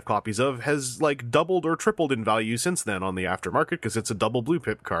got 5 copies of, has like doubled or tripled in value since then on the aftermarket because it's a double blue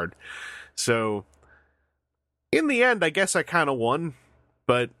pip card. So in the end, I guess I kind of won,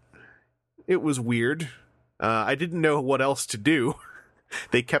 but it was weird. I didn't know what else to do.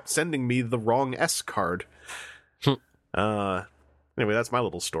 They kept sending me the wrong S card. Anyway, that's my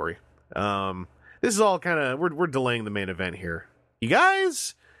little story. This is all kind of... We're delaying the main event here. You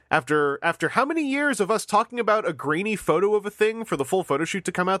guys, after how many years of us talking about a grainy photo of a thing for the full photo shoot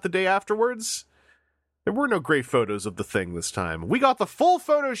to come out the day afterwards, there were no great photos of the thing this time. We got the full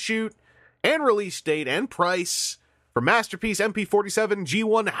photo shoot and release date and price for Masterpiece MP47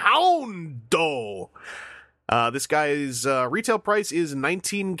 G1 Houndo. This guy's retail price is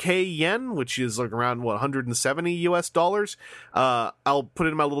 19k yen, which is like around, $170 US. I'll put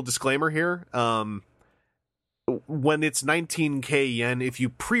in my little disclaimer here. When it's 19k yen, if you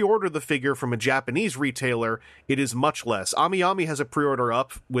pre-order the figure from a Japanese retailer, it is much less. AmiAmi has a pre-order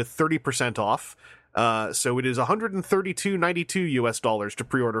up with 30% off. So it is $132.92 US to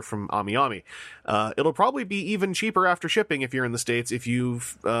pre-order from AmiAmi. It'll probably be even cheaper after shipping if you're in the States, if you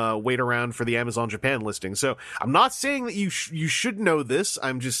wait around for the Amazon Japan listing. So I'm not saying that you should know this.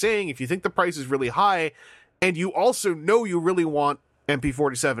 I'm just saying if you think the price is really high and you also know you really want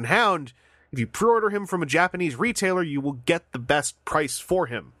MP47 Hound, if you pre-order him from a Japanese retailer, you will get the best price for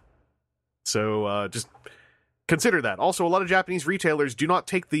him. So just consider that. Also, a lot of Japanese retailers do not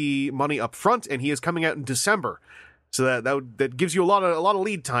take the money up front, and he is coming out in December, so that gives you a lot of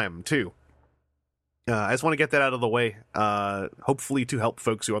lead time too. I just want to get that out of the way, hopefully to help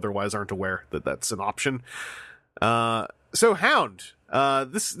folks who otherwise aren't aware that that's an option. So Hound,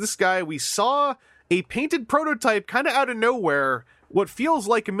 this guy, we saw a painted prototype kind of out of nowhere, what feels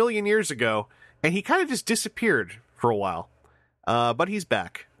like a million years ago, and he kind of just disappeared for a while. But he's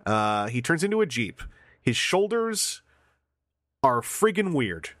back. He turns into a Jeep. His shoulders are friggin'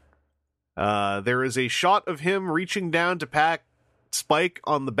 weird. There is a shot of him reaching down to pat Spike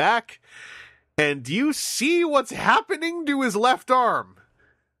on the back, and do you see what's happening to his left arm?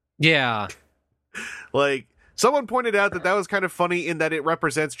 Yeah. Like, someone pointed out that was kind of funny in that it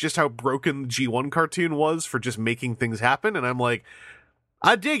represents just how broken the G1 cartoon was for just making things happen, and I'm like,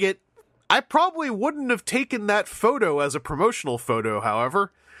 I dig it. I probably wouldn't have taken that photo as a promotional photo,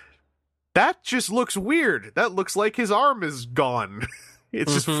 however. That just looks weird. That looks like his arm is gone.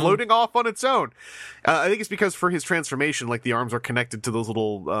 It's just floating off on its own. I think it's because for his transformation, like, the arms are connected to those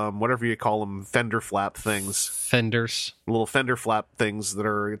little, whatever you call them, fender flap things. Fenders. Little fender flap things that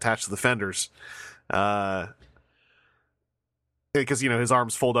are attached to the fenders. Because, his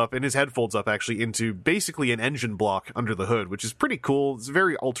arms fold up, and his head folds up, actually, into basically an engine block under the hood, which is pretty cool. It's a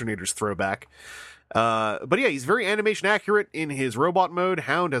very Alternators throwback. But yeah, he's very animation accurate in his robot mode.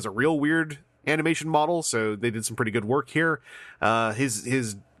 Hound has a real weird animation model, so they did some pretty good work here.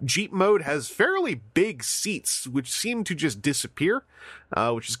 His Jeep mode has fairly big seats, which seem to just disappear,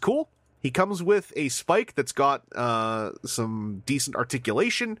 which is cool. He comes with a Spike that's got some decent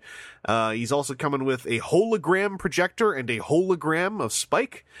articulation. He's also coming with a hologram projector and a hologram of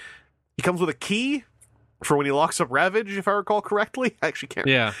Spike. He comes with a key for when he locks up Ravage, if I recall correctly. I actually can't.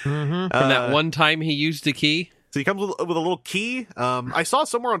 Yeah. From that one time he used a key. So he comes with a little key. I saw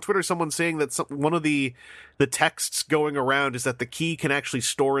somewhere on Twitter someone saying that one of the texts going around is that the key can actually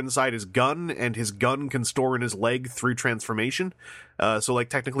store inside his gun, and his gun can store in his leg through transformation. So, like,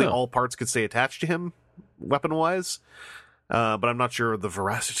 technically all parts could stay attached to him, weapon-wise. But I'm not sure of the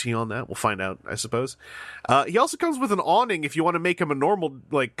veracity on that. We'll find out, I suppose. He also comes with an awning if you want to make him a normal,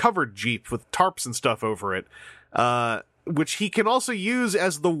 like, covered Jeep with tarps and stuff over it. Which he can also use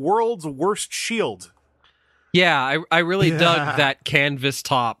as the world's worst shield. Yeah, I really dug that canvas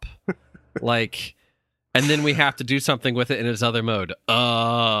top. Like, and then we have to do something with it in his other mode.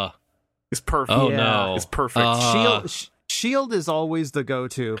 It's perfect. Oh, no. It's perfect. Shield is always the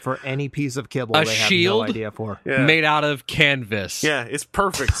go-to for any piece of kibble they have no idea for. Yeah. Made out of canvas. Yeah, it's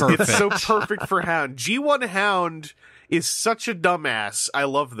perfect. It's so perfect for Hound. G1 Hound is such a dumbass. I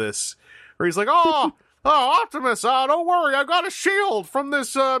love this. Where he's like, oh, Optimus, don't worry, I got a shield from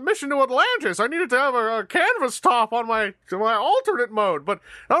this mission to Atlantis. I needed to have a canvas top on my alternate mode, but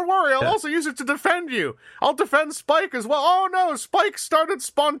don't worry, I'll also use it to defend you. I'll defend Spike as well. Oh no, Spike started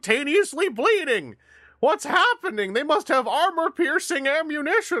spontaneously bleeding. What's happening? They must have armor-piercing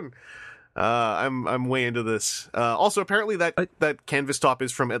ammunition. I'm way into this. Also, apparently that canvas top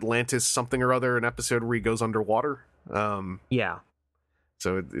is from Atlantis something or other, an episode where he goes underwater. Yeah.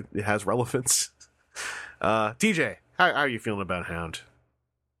 So it has relevance. TJ, how are you feeling about Hound?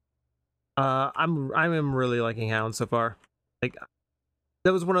 I'm really liking Hound so far. Like,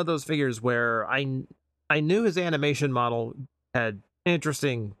 that was one of those figures where I knew his animation model had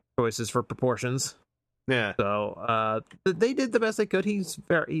interesting choices for proportions. Yeah. So they did the best they could. He's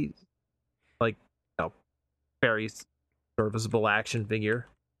very serviceable action figure,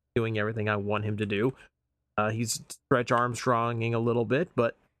 doing everything I want him to do. He's Stretch Armstronging a little bit,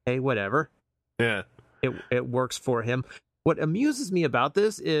 but hey, whatever. Yeah. It works for him. What amuses me about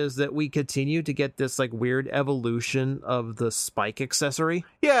this is that we continue to get this like weird evolution of the Spike accessory.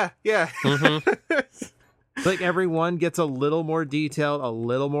 Yeah. Mm-hmm. Like everyone gets a little more detailed, a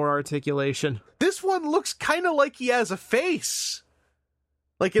little more articulation. This one looks kind of like he has a face.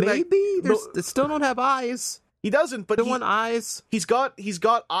 Like maybe they still don't have eyes. He doesn't, but they want eyes. He's got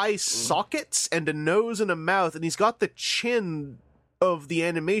eye sockets and a nose and a mouth, and he's got the chin of the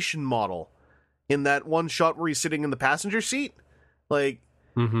animation model in that one shot where he's sitting in the passenger seat. Like,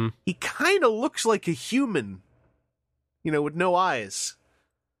 he kind of looks like a human, with no eyes.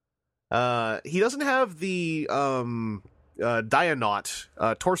 He doesn't have the Dionaut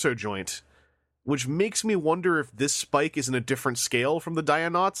torso joint, which makes me wonder if this Spike is in a different scale from the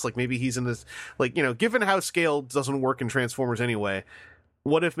Dionauts. Like, maybe he's in this, given how scale doesn't work in Transformers anyway,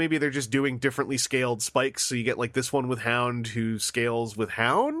 what if maybe they're just doing differently scaled Spikes, so you get, like, this one with Hound who scales with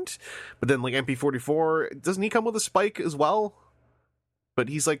Hound, but then, like, MP44, doesn't he come with a Spike as well? But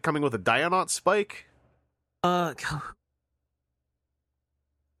he's, like, coming with a Dionaut Spike? I'm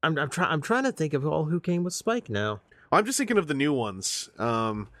trying to think of who came with Spike now. I'm just thinking of the new ones,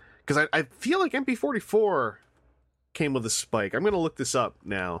 because I feel like MP44 came with a Spike. I'm going to look this up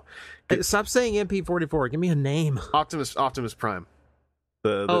now. Stop saying MP44. Give me a name. Optimus Prime.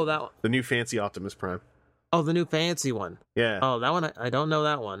 The new fancy Optimus Prime. Oh, the new fancy one. Yeah. Oh, that one, I don't know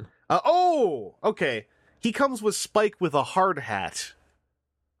that one. Okay. He comes with Spike with a hard hat.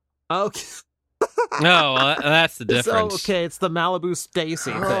 Okay. No, that's the difference. Okay, it's the Malibu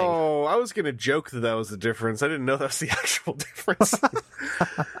Stacy thing. Oh, I was going to joke that was the difference. I didn't know that was the actual difference.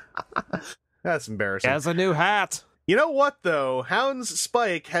 That's embarrassing. He has a new hat. You know what, though? Hound's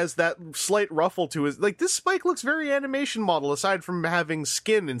Spike has that slight ruffle to his... Like, this Spike looks very animation model, aside from having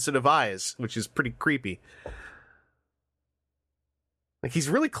skin instead of eyes, which is pretty creepy. Like, he's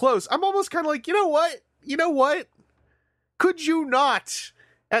really close. I'm almost kind of like, you know what? You know what? Could you not,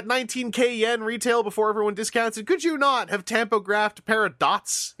 at 19k yen retail before everyone discounts it, could you not have tampographed a pair of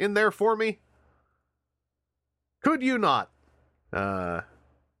dots in there for me? Could you not? I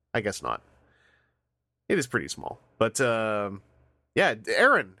guess not. It is pretty small. But, yeah,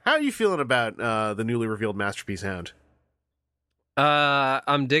 Aaron, how are you feeling about the newly revealed Masterpiece Hound?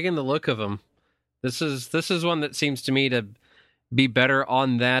 I'm digging the look of him. This is one that seems to me to be better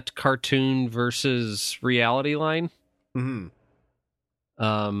on that cartoon versus reality line. Mm-hmm.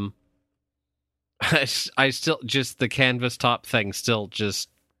 I still just the canvas top thing still just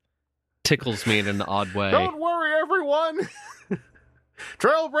tickles me in an odd way. Don't worry, everyone.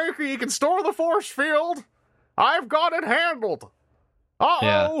 Trailbreaker, you can store the force field. I've got it handled.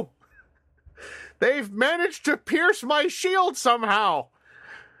 Uh-oh. Yeah. They've managed to pierce my shield somehow.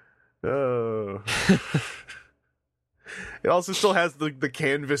 Oh. It also still has the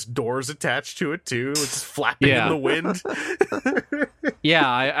canvas doors attached to it, too. It's just flapping in the wind. Yeah,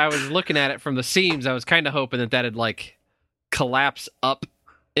 I was looking at it from the seams. I was kind of hoping that'd, like, collapse up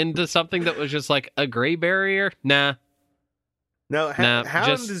into something that was just, like, a gray barrier. Nah. No, Hound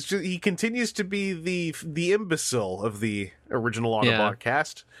is just... He continues to be the imbecile of the original Autobot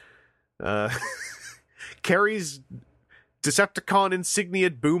cast. Carries Decepticon insignia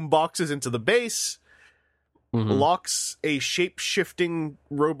boom boxes into the base. Mm-hmm. Locks a shape-shifting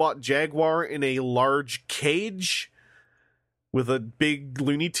robot Jaguar in a large cage with a big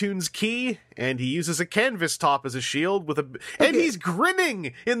Looney Tunes key, and he uses a canvas top as a shield with and he's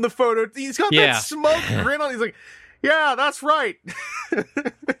grinning in the photo. He's got that smoke grin on. He's like, "Yeah, that's right."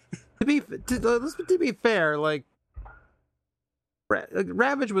 To be fair, like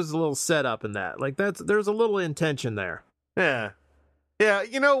Ravage was a little set up in that. Like there's a little intention there. Yeah. Yeah,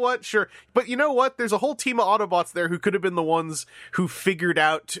 you know what? Sure. But you know what? There's a whole team of Autobots there who could have been the ones who figured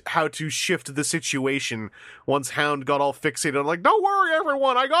out how to shift the situation once Hound got all fixated on, like, don't worry,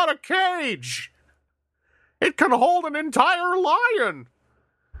 everyone, I got a cage! It can hold an entire lion!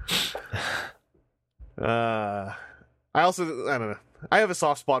 I don't know. I have a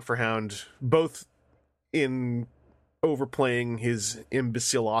soft spot for Hound, both in overplaying his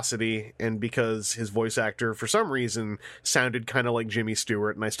imbecilosity and because his voice actor, for some reason, sounded kind of like Jimmy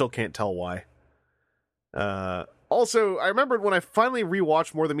Stewart, and I still can't tell why. Also, I remembered when I finally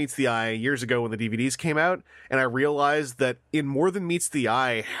rewatched More Than Meets the Eye years ago when the DVDs came out, and I realized that in More Than Meets the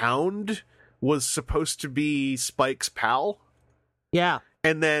Eye, Hound was supposed to be Spike's pal. Yeah.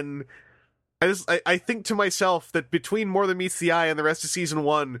 And then I think to myself that between More Than Meets the Eye and the rest of Season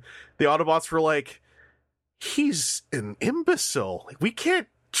 1, the Autobots were like, he's an imbecile. Like, we can't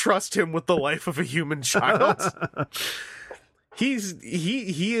trust him with the life of a human child. He's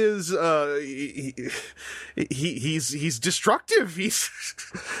destructive.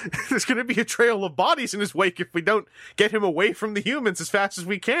 There's going to be a trail of bodies in his wake if we don't get him away from the humans as fast as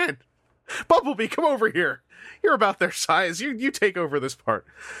we can. Bumblebee, come over here. You're about their size. You take over this part.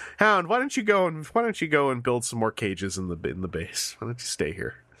 Hound, why don't you go and build some more cages in the base? Why don't you stay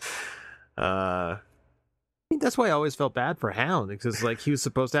here? I mean, that's why I always felt bad for Hound, because like he was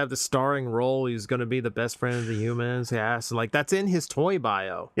supposed to have the starring role. He was going to be the best friend of the humans. Yeah, so like that's in his toy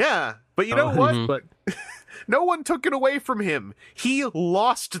bio. Yeah, but you know what? But no one took it away from him. He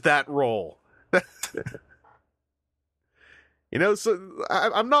lost that role. You know, so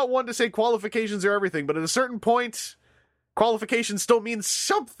I'm not one to say qualifications are everything, but at a certain point, qualifications still mean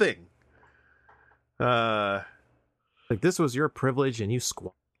something. Like this was your privilege, and you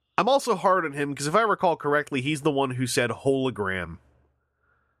squat. I'm also hard on him because if I recall correctly, he's the one who said hologram.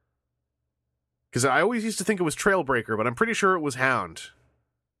 Because I always used to think it was Trailbreaker, but I'm pretty sure it was Hound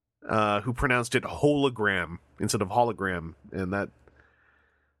who pronounced it hologram instead of hologram, and that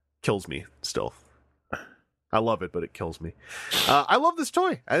kills me still. I love it, but it kills me. I love this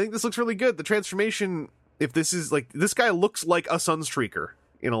toy. I think this looks really good. The transformation, if this is like, this guy looks like a Sunstreaker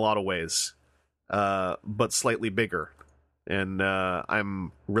in a lot of ways, but slightly bigger. And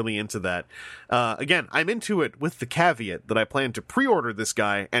I'm really into that. Again, I'm into it with the caveat that I plan to pre-order this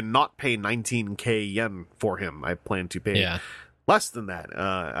guy and not pay 19k yen for him. I plan to pay less than that.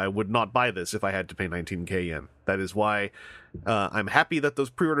 I would not buy this if I had to pay 19k yen. That is why I'm happy that those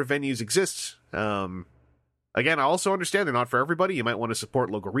pre-order venues exist. Again, I also understand they're not for everybody. You might want to support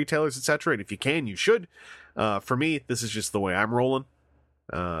local retailers, etc. And if you can, you should. For me, this is just the way I'm rolling.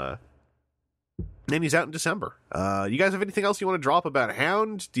 And he's out in December. You guys have anything else you want to drop about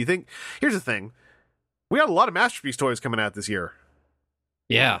Hound? Do you think... Here's the thing. We got a lot of Masterpiece toys coming out this year.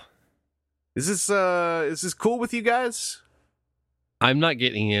 Yeah. Is this cool with you guys? I'm not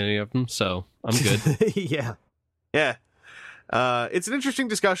getting any of them, so I'm good. Yeah. Yeah. It's an interesting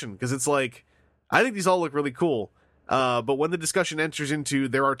discussion, because it's like, I think these all look really cool. But when the discussion enters into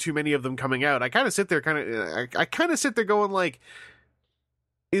there are too many of them coming out, I kind of sit there going like,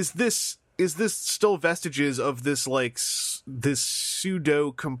 is this still vestiges of this like this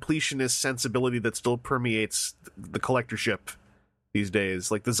pseudo completionist sensibility that still permeates the collectorship these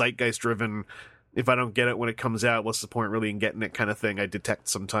days, like the zeitgeist driven, if I don't get it when it comes out, what's the point really in getting it kind of thing I detect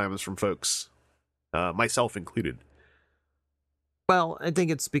sometimes from folks, myself included. Well, I think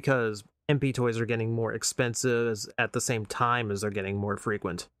it's because MP toys are getting more expensive at the same time as they're getting more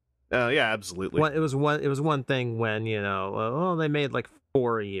frequent. Yeah, absolutely. It was one thing when, they made like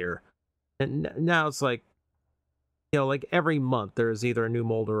 4 a year. And now it's like, like every month there's either a new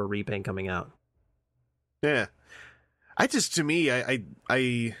mold or a repaint coming out. Yeah. I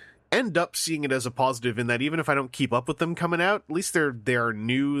end up seeing it as a positive in that even if I don't keep up with them coming out, at least they are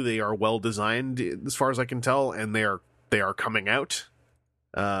new, they are well designed as far as I can tell, and they are coming out.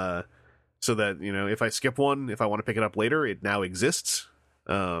 So that, if I skip one, if I want to pick it up later, it now exists.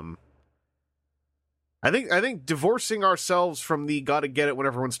 I think divorcing ourselves from the gotta get it when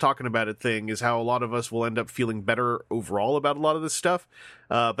everyone's talking about it thing is how a lot of us will end up feeling better overall about a lot of this stuff.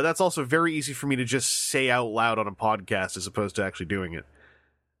 But that's also very easy for me to just say out loud on a podcast as opposed to actually doing it.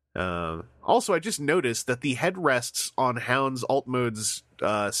 Also, I just noticed that the headrests on Hound's alt mode's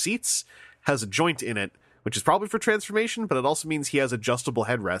seats has a joint in it, which is probably for transformation, but it also means he has adjustable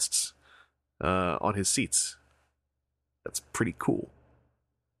headrests on his seats. That's pretty cool.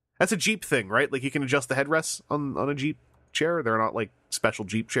 That's a Jeep thing, right? Like you can adjust the headrests on a Jeep chair. They're not like special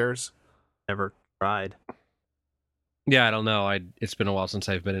Jeep chairs. Never tried. Yeah, I don't know. It's been a while since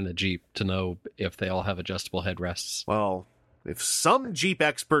I've been in a Jeep to know if they all have adjustable headrests. Well, if some Jeep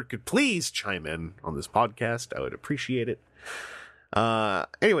expert could please chime in on this podcast, I would appreciate it.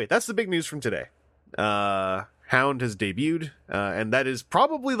 Anyway, that's the big news from today. Hound has debuted, and that is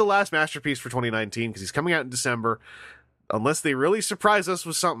probably the last Masterpiece for 2019 because he's coming out in December. Unless they really surprise us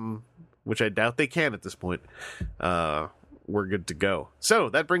with something, which I doubt they can at this point, we're good to go. So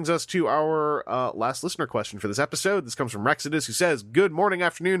that brings us to our last listener question for this episode. This comes from Rexodus, who says, "Good morning,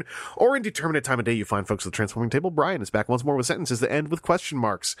 afternoon, or indeterminate time of day you find folks at the Transforming Table. Brian is back once more with sentences that end with question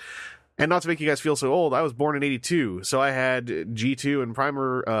marks. And not to make you guys feel so old, I was born in 82, so I had G2 and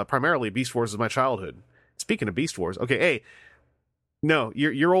primarily Beast Wars as my childhood." Speaking of Beast Wars, okay, hey, no,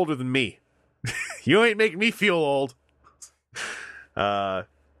 you're older than me. You ain't making me feel old.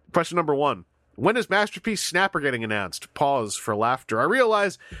 Question number 1. When is Masterpiece Snapper getting announced? Pause for laughter. I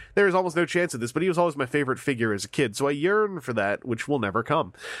realize there is almost no chance of this, but he was always my favorite figure as a kid, so I yearn for that, which will never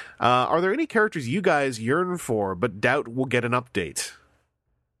come. Are there any characters you guys yearn for, but doubt will get an update?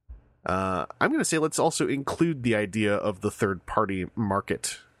 I'm going to say let's also include the idea of the third-party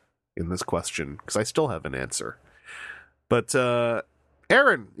market in this question, because I still have an answer. But,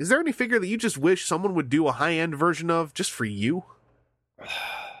 Aaron, is there any figure that you just wish someone would do a high-end version of just for you?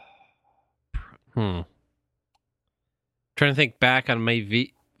 Trying to think back on my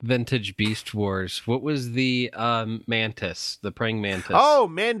vintage Beast Wars. What was the mantis, the praying mantis? Oh,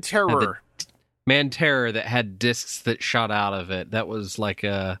 Manterror. Manterror that had discs that shot out of it. That was like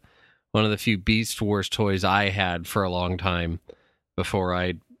one of the few Beast Wars toys I had for a long time before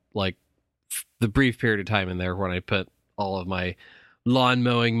I, like, the brief period of time in there when I put all of my lawn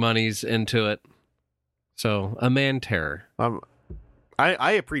mowing monies into it. So a Manterror.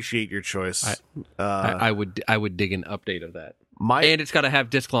 I appreciate your choice. I would dig an update of that. And it's got to have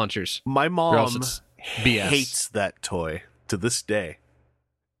disc launchers. My mom hates that toy to this day.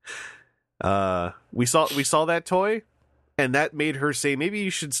 We saw that toy, and that made her say, maybe you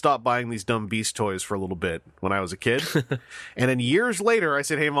should stop buying these dumb Beast toys for a little bit when I was a kid. And then years later, I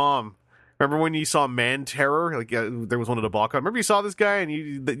said, hey, Mom, remember when you saw Manterror? Like, there was one at a BalCon. Remember you saw this guy and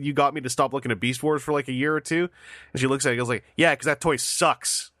you got me to stop looking at Beast Wars for like a year or two? And she looks at it and goes like, yeah, because that toy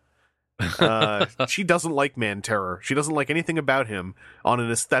sucks. She doesn't like Manterror. She doesn't like anything about him on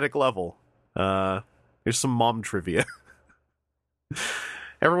an aesthetic level. Here's some mom trivia.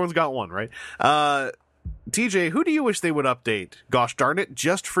 Everyone's got one, right? TJ, who do you wish they would update? Gosh darn it,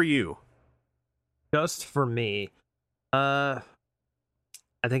 just for you. Just for me. I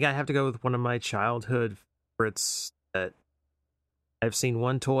think I have to go with one of my childhood favorites that I've seen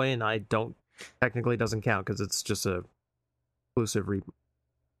one toy and I technically doesn't count because it's just a exclusive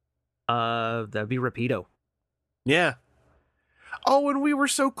that'd be Rapido. Yeah. Oh, and we were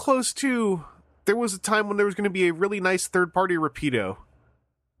so close to there was a time when there was going to be a really nice third-party Rapido.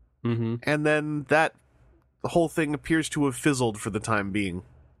 Mm-hmm. And then the whole thing appears to have fizzled for the time being.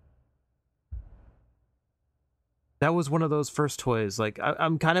 That was one of those first toys. Like,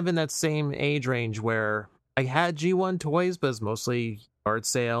 I'm kind of in that same age range where I had G1 toys, but it's mostly yard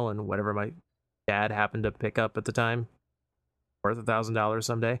sale and whatever my dad happened to pick up at the time. Worth $1,000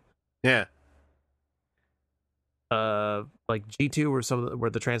 someday. Yeah. Like G2 were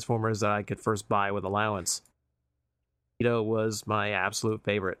the Transformers that I could first buy with allowance. Rapido was my absolute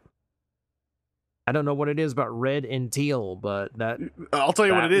favorite. I don't know what it is about red and teal, but I'll tell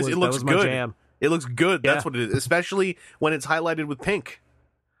you what it is. It looks good. Jam. It looks good. Yeah. That's what it is. Especially when it's highlighted with pink.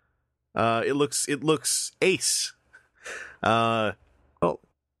 It looks ace. Rapido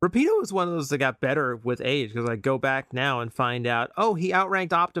is one of those that got better with age, because I go back now and find out, he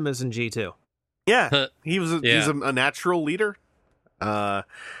outranked Optimus in G2. Yeah, he's a natural leader. I'll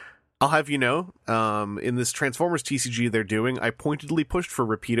have you know, in this Transformers TCG they're doing, I pointedly pushed for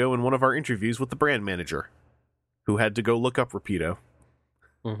Rapido in one of our interviews with the brand manager, who had to go look up Rapido.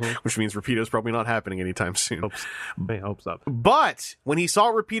 Mm-hmm. Which means Rapido's probably not happening anytime soon. I hope so. But when he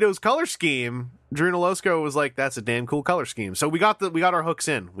saw Rapido's color scheme, Drew Nolosco was like, "That's a damn cool color scheme." So we got our hooks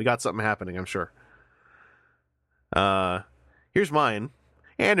in. We got something happening, I'm sure. Here's mine.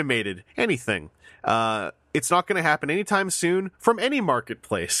 Animated. Anything. It's not going to happen anytime soon from any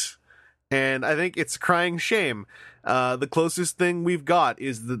marketplace. And I think it's a crying shame. The closest thing we've got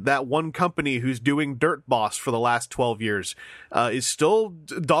is that one company who's doing Dirt Boss for the last 12 years is still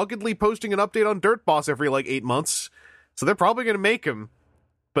doggedly posting an update on Dirt Boss every 8 months. So they're probably going to make him.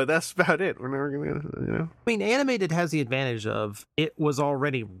 But that's about it. We're never going to, I mean, Animated has the advantage of it was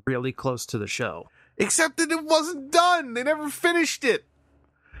already really close to the show. Except that it wasn't done. They never finished it.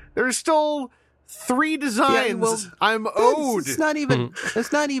 There's still 3 designs I'm owed. It's not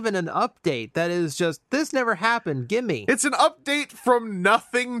even an update. That is just, this never happened. Gimme. It's an update from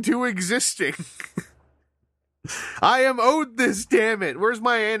nothing to existing. I am owed this, damn it. Where's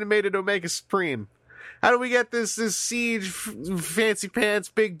my animated Omega Supreme? How do we get this Siege fancy pants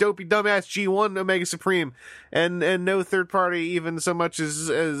big dopey dumbass G1 Omega Supreme and no third party even so much as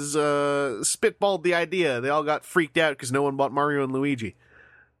spitballed the idea? They all got freaked out because no one bought Mario and Luigi.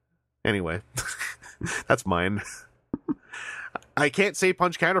 Anyway, that's mine. I can't say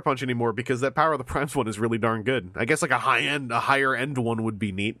Punch Counterpunch anymore because that Power of the Primes one is really darn good. I guess a higher end one would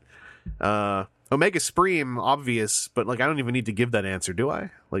be neat. Omega Supreme, obvious, but I don't even need to give that answer, do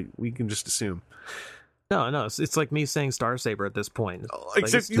I? We can just assume. No, it's like me saying Star Saber at this point.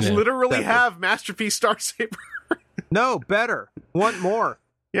 Except you literally have Masterpiece Star Saber. No, better. Want more.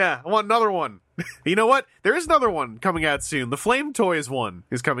 Yeah, I want another one. You know what? There is another one coming out soon. The Flame Toys one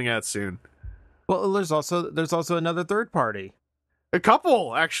is coming out soon. Well, there's also another third party. A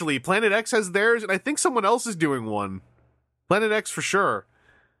couple, actually. Planet X has theirs, and I think someone else is doing one. Planet X for sure.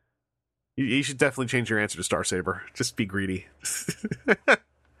 You should definitely change your answer to Star Saber. Just be greedy.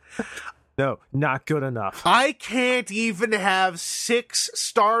 No, not good enough. I can't even have 6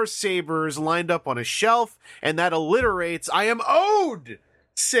 Star Sabers lined up on a shelf, and that alliterates I am owed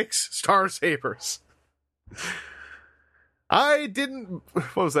 6 Star Sabers. I didn't...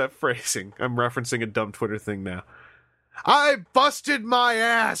 What was that phrasing? I'm referencing a dumb Twitter thing now. I busted my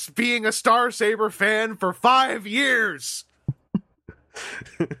ass being a Star Saber fan for 5 years.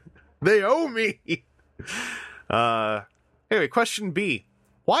 They owe me. Anyway, question B.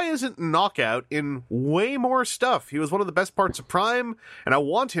 Why isn't Knockout in way more stuff? He was one of the best parts of Prime, and I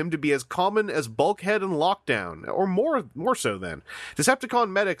want him to be as common as Bulkhead and Lockdown, or more so then.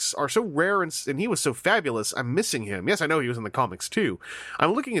 Decepticon medics are so rare, and he was so fabulous, I'm missing him. Yes, I know he was in the comics too.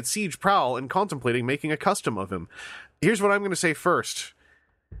 I'm looking at Siege Prowl and contemplating making a custom of him. Here's what I'm going to say first.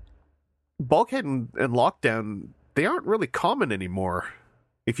 Bulkhead and Lockdown, they aren't really common anymore.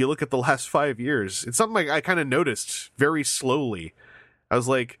 If you look at the last 5 years, it's something I kind of noticed very slowly. I was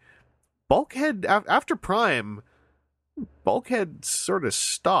like, Bulkhead, after Prime, Bulkhead sort of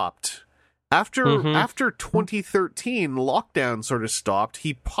stopped. After 2013, Lockdown sort of stopped.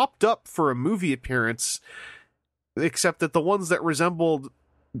 He popped up for a movie appearance, except that the ones that resembled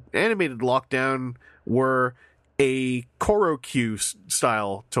animated Lockdown were a Koro-Q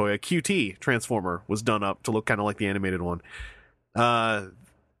style toy, a QT Transformer was done up to look kind of like the animated one.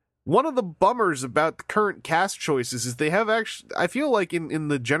 One of the bummers about the current cast choices is they have actually, I feel like in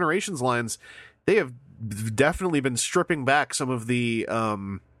the Generations lines, they have definitely been stripping back some of the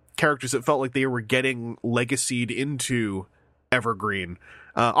characters that felt like they were getting legacied into Evergreen.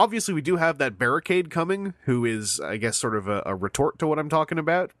 Obviously, we do have that Barricade coming, who is, I guess, sort of a retort to what I'm talking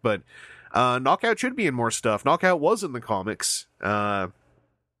about, but Knockout should be in more stuff. Knockout was in the comics.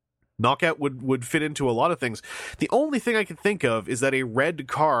 Knockout would fit into a lot of things. The only thing I can think of is that a red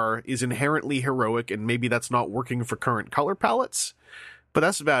car is inherently heroic, and maybe that's not working for current color palettes. But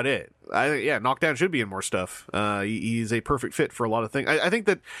that's about it. Knockdown should be in more stuff. He's a perfect fit for a lot of things. I think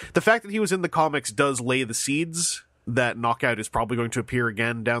that the fact that he was in the comics does lay the seeds that Knockout is probably going to appear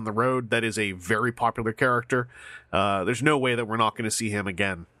again down the road. That is a very popular character. There's no way that we're not going to see him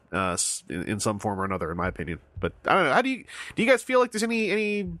again in some form or another, in my opinion. But I don't know. How do you guys feel like there's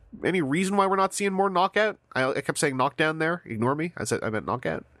any reason why we're not seeing more Knockout? I kept saying Knockdown there. Ignore me. I meant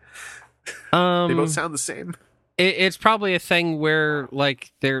Knockout. They both sound the same. It's probably a thing where,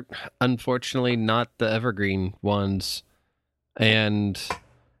 like, they're unfortunately not the evergreen ones, and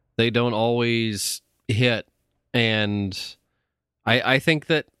they don't always hit. And I think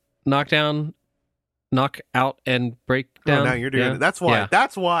that Knockout and Breakdown. Oh, now you're doing it. That's why. Yeah.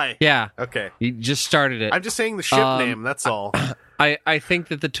 That's why. Yeah. Okay. You just started it. I'm just saying the ship name. That's all. I think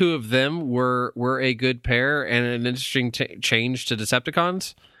that the two of them were a good pair and an interesting change to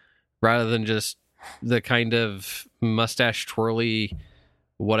Decepticons, rather than just the kind of mustache twirly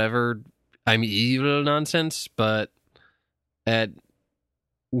whatever I'm evil nonsense. But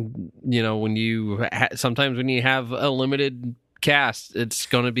when you sometimes when you have a limited cast, it's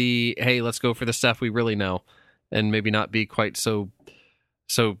going to be, hey, let's go for the stuff we really know, and maybe not be quite so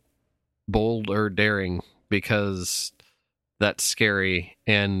bold or daring, because that's scary,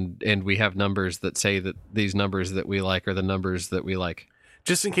 and we have numbers that say that these numbers that we like are the numbers that we like.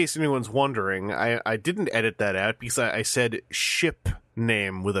 Just in case anyone's wondering, I didn't edit that out because I said ship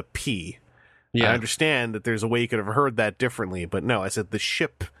name with a P. Yeah. I understand that there's a way you could have heard that differently, but no, I said the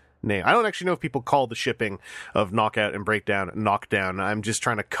ship name. I don't actually know if people call the shipping of Knockout and Breakdown Knockdown. I'm just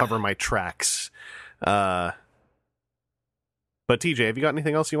trying to cover my tracks. But TJ, have you got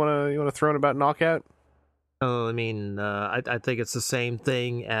anything else you want to throw in about Knockout? Oh, I mean, I think it's the same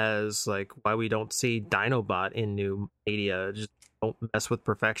thing as like why we don't see Dinobot in new media. Just don't mess with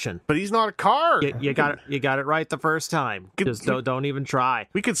perfection. But he's not a car. You got it right the first time. Just don't even try.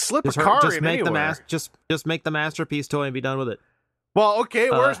 We could slip a car in anywhere. Just make the masterpiece toy and be done with it. Well,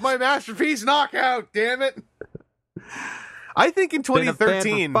 okay, where's my masterpiece Knockout? Damn it! I think in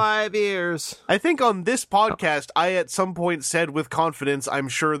 2013, for 5 years. I think on this podcast, I at some point said with confidence, I'm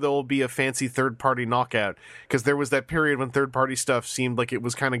sure there'll be a fancy third-party Knockout, because there was that period when third-party stuff seemed like it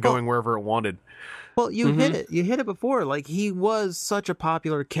was kind of going wherever it wanted. Well, you hit it. You hit it before. Like, he was such a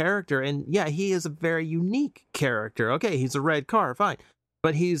popular character, and yeah, he is a very unique character. Okay, he's a red car, fine,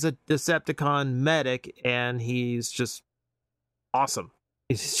 but he's a Decepticon medic, and he's just awesome.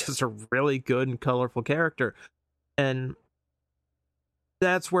 He's just a really good and colorful character, and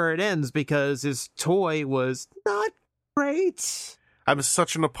that's where it ends, because his toy was not great. I'm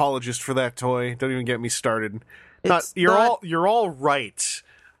such an apologist for that toy. Don't even get me started. You're all right,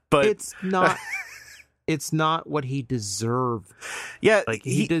 but it's not. It's not what he deserved. Yeah, like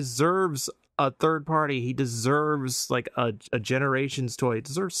he deserves a third party. He deserves like a Generations toy. He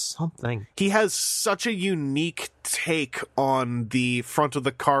deserves something. He has such a unique take on the front of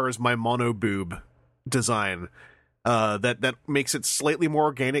the car as my mono boob design. That makes it slightly more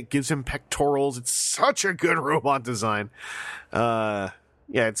organic, gives him pectorals. It's such a good robot design. Yeah,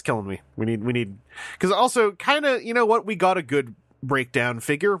 it's killing me. We need because also kind of, you know what, we got a good Breakdown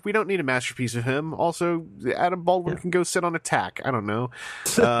figure. We don't need a masterpiece of him. Also, Adam Baldwin can go sit on a tack. I don't know.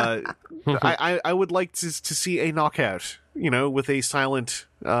 I would like to see a Knockout, with a silent,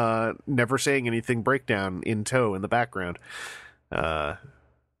 never saying anything Breakdown in tow in the background. One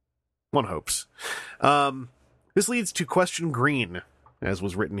hopes. This leads to question green, as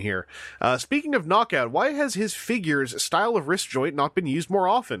was written here. Speaking of Knockout, why has his figure's style of wrist joint not been used more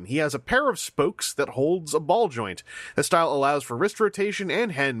often? He has a pair of spokes that holds a ball joint. The style allows for wrist rotation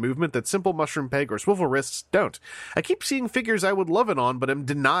and hand movement that simple mushroom peg or swivel wrists don't. I keep seeing figures I would love it on, but am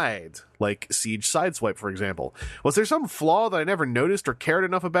denied, like Siege Sideswipe, for example. Was there some flaw that I never noticed or cared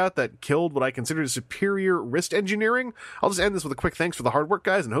enough about that killed what I considered superior wrist engineering? I'll just end this with a quick thanks for the hard work,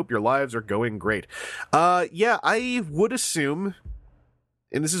 guys, and hope your lives are going great. Yeah, I would assume,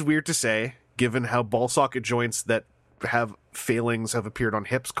 and this is weird to say, given how ball socket joints that have failings have appeared on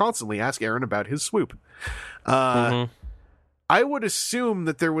hips constantly. Ask Aaron about his swoop. I would assume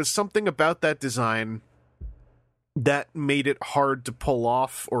that there was something about that design that made it hard to pull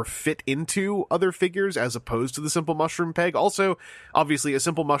off or fit into other figures as opposed to the simple mushroom peg. Also, obviously, a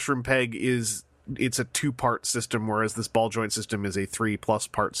simple mushroom peg it's a 2-part system, whereas this ball joint system is a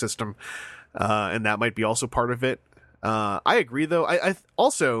 3+ part system. And that might be also part of it. I agree, though. I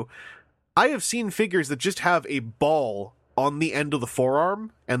have seen figures that just have a ball on the end of the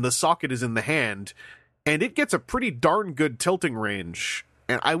forearm and the socket is in the hand, and it gets a pretty darn good tilting range.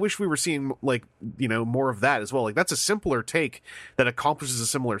 And I wish we were seeing, like, you know, more of that as well. Like, that's a simpler take that accomplishes a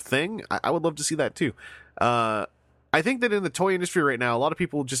similar thing. I would love to see that too. I think that in the toy industry right now, a lot of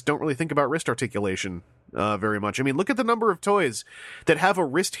people just don't really think about wrist articulation very much. I mean, look at the number of toys that have a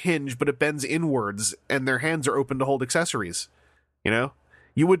wrist hinge, but it bends inwards and their hands are open to hold accessories. You know?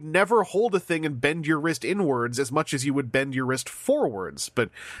 You would never hold a thing and bend your wrist inwards as much as you would bend your wrist forwards, but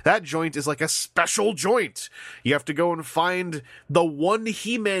that joint is like a special joint. You have to go and find the one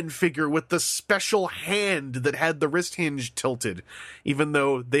He-Man figure with the special hand that had the wrist hinge tilted, even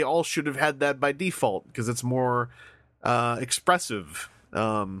though they all should have had that by default, because it's more expressive.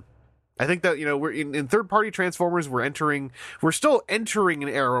 I think that, you know, we're in third-party Transformers, we're still entering an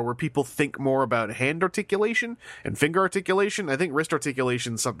era where people think more about hand articulation and finger articulation. I think wrist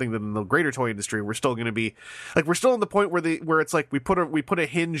articulation is something that in the greater toy industry, we're still going to be, like, we're still in the point where it's like, we put a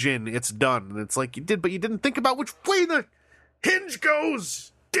hinge in, it's done. And it's like, you didn't think about which way the hinge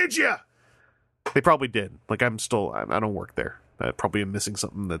goes, did ya? They probably did. Like, I don't work there. I probably am missing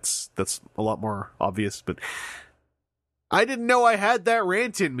something that's a lot more obvious, but I didn't know I had that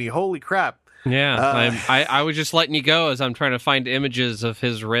rant in me. Holy crap. Yeah, I was just letting you go as I'm trying to find images of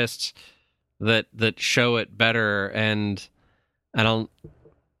his wrists that show it better, and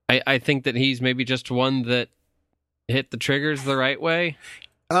I think that he's maybe just one that hit the triggers the right way.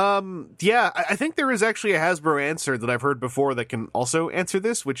 Yeah, I think there is actually a Hasbro answer that I've heard before that can also answer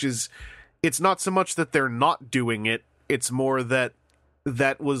this, which is, it's not so much that they're not doing it, it's more that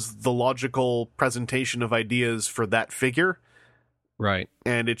was the logical presentation of ideas for that figure. Right.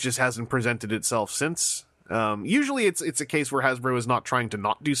 And it just hasn't presented itself since. Usually it's a case where Hasbro is not trying to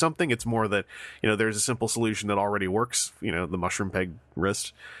not do something. It's more that, you know, there's a simple solution that already works, you know, the mushroom peg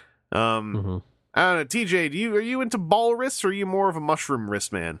wrist. I don't know, TJ, are you into ball wrists, or are you more of a mushroom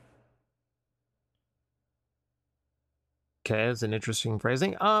wrist man? Okay, that's an interesting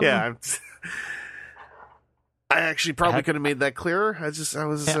phrasing. Yeah, I actually probably could have made that clearer. I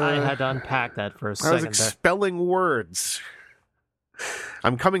had to unpack that for a second. I was expelling words.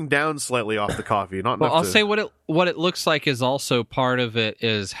 I'm coming down slightly off the coffee. I'll say what it looks like is also part of it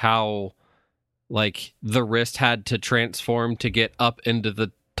is how, like, the wrist had to transform to get up into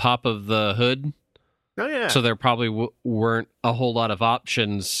the top of the hood. Oh yeah. So there probably weren't a whole lot of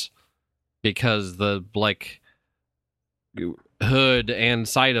options because the, like, hood and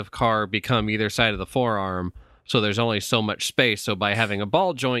side of car become either side of the forearm. So there's only so much space. So by having a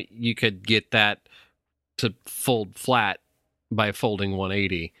ball joint, you could get that to fold flat by folding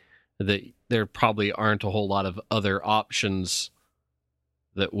 180. That there probably aren't a whole lot of other options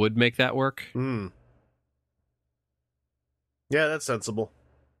that would make that work. Yeah, that's sensible.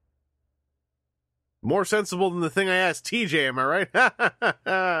 More sensible than the thing I asked TJ, am I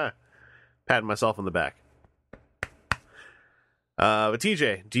right? Patting myself on the back. But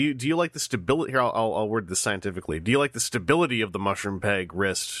TJ, do you like the stability? Here, I'll word this scientifically. Do you like the stability of the mushroom peg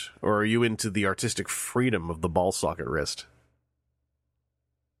wrist, or are you into the artistic freedom of the ball socket wrist?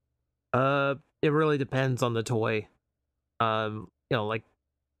 It really depends on the toy. You know, like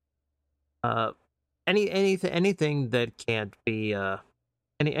anything that can't be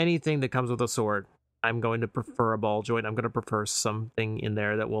anything that comes with a sword, I'm going to prefer a ball joint. I'm going to prefer something in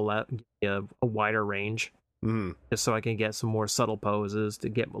there that will let a wider range. Just so I can get some more subtle poses to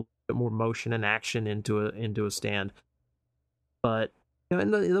get a bit more motion and action into a stand. But, you know,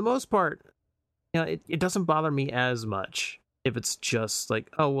 in the most part, you know, it doesn't bother me as much if it's just like,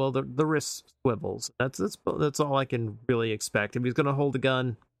 oh well, the wrist swivels. That's all I can really expect. If he's gonna hold a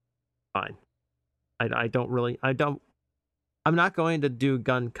gun, fine. I'm not going to do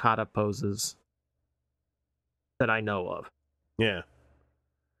gun kata poses that I know of. Yeah.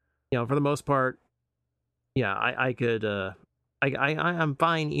 You know, for the most part. Yeah, I could. I'm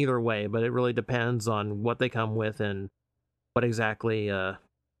fine either way, but it really depends on what they come with and what exactly I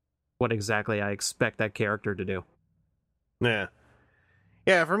expect that character to do. Yeah,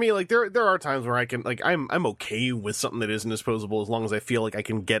 yeah. For me, like there are times where I can, like, I'm okay with something that isn't disposable as long as I feel like I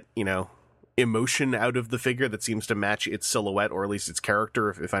can get, you know, emotion out of the figure that seems to match its silhouette or at least its character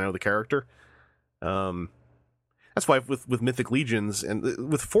if I know the character. That's why with Mythic Legions and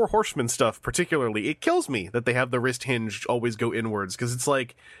with Four Horsemen stuff particularly, it kills me that they have the wrist hinge always go inwards, because it's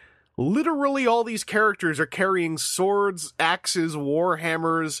like literally all these characters are carrying swords, axes, war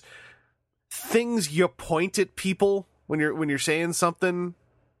hammers, things you point at people when you're saying something,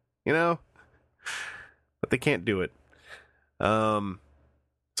 you know, but they can't do it. So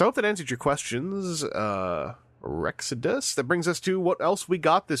I hope that answered your questions, Rexodus. That brings us to what else we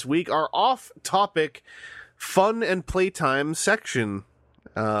got this week, our off-topic fun and playtime section,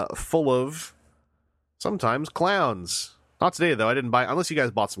 full of sometimes clowns. Not today, though. I didn't buy... Unless you guys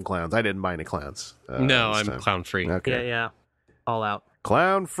bought some clowns. I didn't buy any clowns. No, I'm clown free. Okay. Yeah. All out.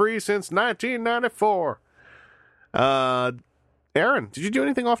 Clown free since 1994. Aaron, did you do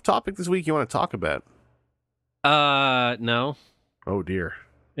anything off topic this week you want to talk about? No. Oh, dear.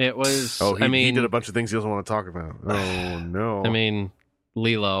 It was... he did a bunch of things he doesn't want to talk about. Oh, no. I mean,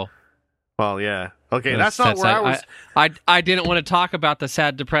 Lilo. Well, yeah. Okay, that's not where I was... I didn't want to talk about the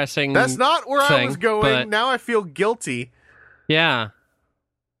sad, depressing That's not where I was going. But... Now I feel guilty. Yeah.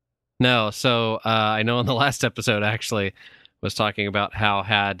 No, so I know in the last episode, actually, was talking about how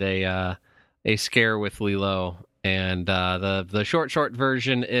had a scare with Lilo, and the short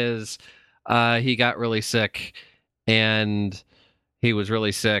version is he got really sick, and he was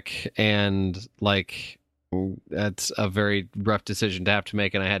really sick, and like that's a very rough decision to have to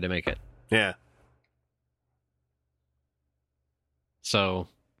make, and I had to make it. Yeah. So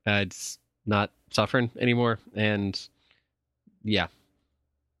it's not suffering anymore, and yeah.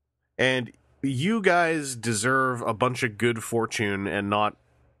 And you guys deserve a bunch of good fortune and not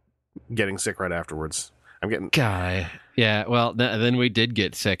getting sick right afterwards. I'm getting... Guy. Yeah, well, then we did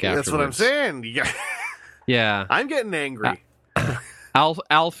get sick afterwards. That's what I'm saying. Yeah. I'm getting angry.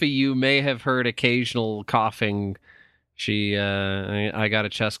 Alfie, you may have heard occasional coughing. I got a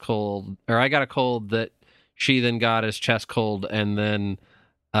chest cold, or I got a cold that she then got as chest cold and then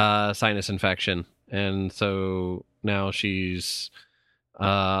sinus infection. And so now she's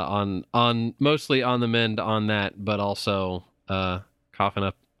on mostly on the mend on that, but also coughing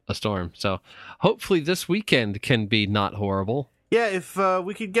up a storm. So hopefully this weekend can be not horrible. Yeah, if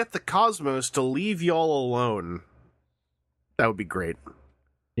we could get the Cosmos to leave y'all alone, that would be great.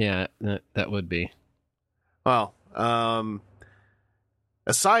 Yeah, that would be. Well,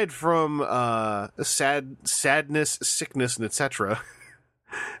 aside from sadness, sickness, and etc.,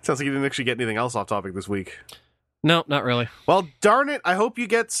 sounds like you didn't actually get anything else off topic this week. No, not really. Well, darn it! I hope you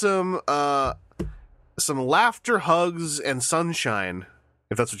get some laughter, hugs, and sunshine,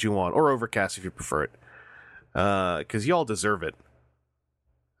 if that's what you want, or overcast if you prefer it, because y'all deserve it.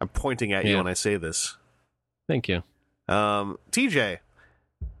 I'm pointing at you when I say this. Thank you. TJ,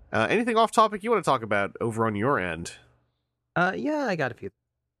 anything off topic you want to talk about over on your end? Yeah, I got a few.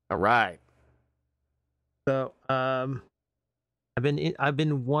 All right. So, I've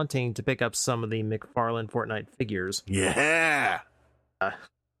been wanting to pick up some of the McFarlane Fortnite figures. Yeah.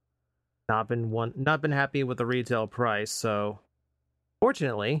 Not been happy with the retail price, so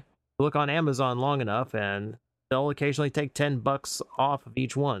fortunately, look on Amazon long enough and they'll occasionally take $10 off of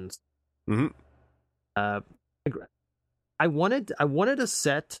each one. Mm-hmm. I wanted a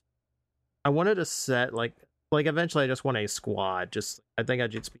set like eventually I just want a squad. I think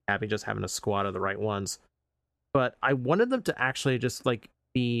I'd just be happy just having a squad of the right ones. But I wanted them to actually just like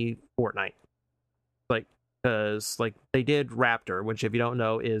be Fortnite. Like, because like they did Raptor, which if you don't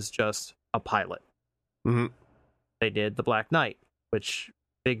know is just a pilot. Mm-hmm. They did the Black Knight, which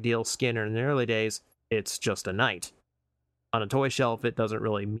big deal Skinner in the early days, it's just a knight. On a toy shelf, it doesn't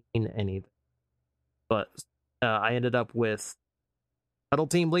really mean anything. But I ended up with Huddle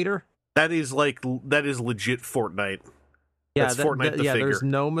Team Leader. That is legit Fortnite. Yeah, that's Fortnite the figure. There's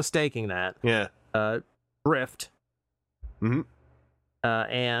no mistaking that. Yeah. Drift. Mm-hmm.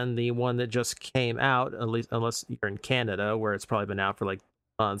 And the one that just came out, at least unless you're in Canada, where it's probably been out for like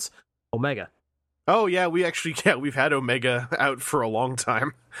months, Omega. Oh yeah, we've had Omega out for a long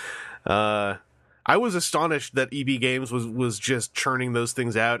time. I was astonished that EB Games was just churning those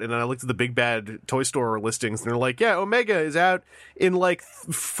things out, and then I looked at the Big Bad Toy Store listings, and they're like, "Yeah, Omega is out in like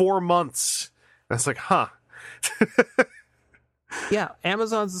 4 months." And I was like, "Huh." Yeah,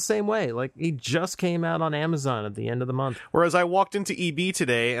 Amazon's the same way. Like, he just came out on Amazon at the end of the month. Whereas I walked into EB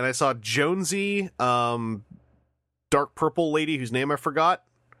today and I saw Jonesy, dark purple lady whose name I forgot.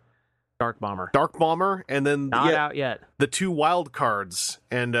 Dark Bomber, and then not out yet. The 2 wild cards,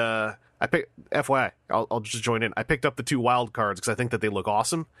 and I picked. FYI, I'll just join in. I picked up the 2 wild cards because I think that they look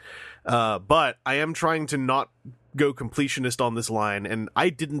awesome. But I am trying to not go completionist on this line, and I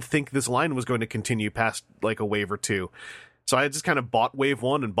didn't think this line was going to continue past like a wave or two. So I just kind of bought Wave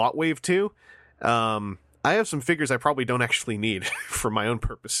 1 and bought Wave 2. I have some figures I probably don't actually need for my own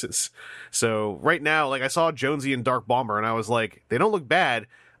purposes. So right now, like I saw Jonesy and Dark Bomber, and I was like, they don't look bad.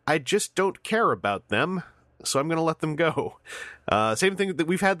 I just don't care about them, so I'm going to let them go. Same thing that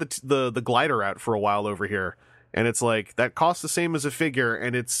we've had the glider out for a while over here, and it's like, that costs the same as a figure,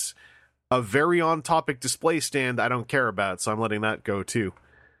 and it's a very on-topic display stand I don't care about, so I'm letting that go too.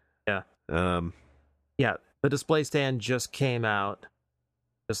 Yeah. Yeah. The display stand just came out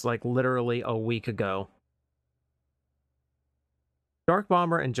just like literally a week ago. Dark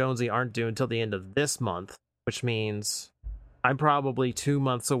Bomber and Jonesy aren't due until the end of this month, which means I'm probably 2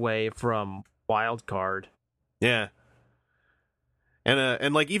 months away from wild card. Yeah.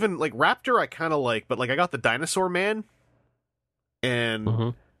 And like even like Raptor I kind of like, but like I got the Dinosaur Man,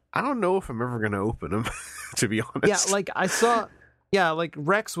 and I don't know if I'm ever gonna open him, to be honest. Yeah, like I saw, like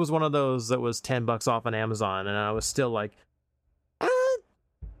Rex was one of those that was $10 off on Amazon, and I was still like,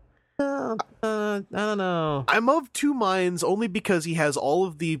 I don't know. I'm of two minds, only because he has all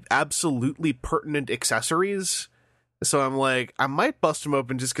of the absolutely pertinent accessories. So I'm like, I might bust him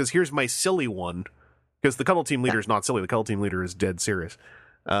open just because here's my silly one. Because the Cuddle Team Leader is not silly. The Cuddle Team Leader is dead serious.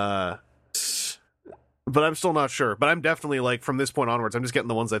 But I'm still not sure. But I'm definitely, like, from this point onwards, I'm just getting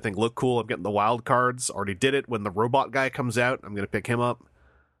the ones I think look cool. I'm getting the wild cards. Already did it. When the robot guy comes out, I'm going to pick him up.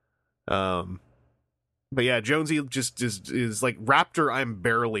 But yeah, Jonesy just is like Raptor, I'm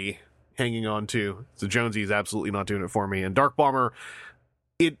barely hanging on to. So Jonesy is absolutely not doing it for me. And Dark Bomber,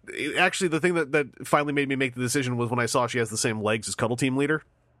 it actually, the thing that finally made me make the decision was when I saw she has the same legs as Cuddle Team Leader.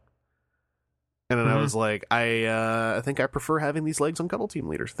 And then I was like, I think I prefer having these legs on Cuddle Team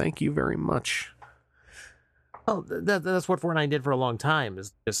Leader. Thank you very much. Oh, that's what Fortnite did for a long time,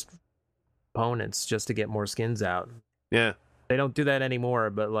 is just opponents just to get more skins out. Yeah. They don't do that anymore,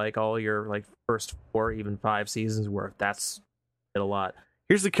 but like all your like first 4, even 5 seasons worth, that's it a lot.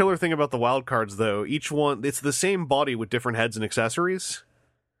 Here's the killer thing about the wild cards, though. Each one, it's the same body with different heads and accessories.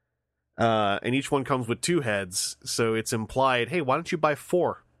 And each one comes with 2 heads, so it's implied, hey, why don't you buy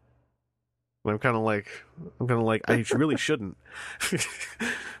 4? And I'm kind of like, I really shouldn't.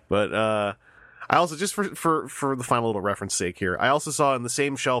 But I also, just for the final little reference sake here, I also saw in the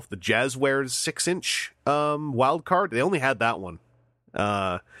same shelf the Jazzwares 6-inch wild card. They only had that one.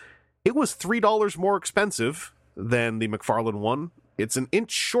 It was $3 more expensive than the McFarlane one. It's an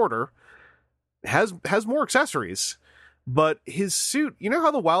inch shorter, has more accessories, but his suit, you know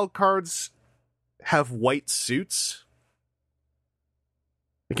how the wild cards have white suits?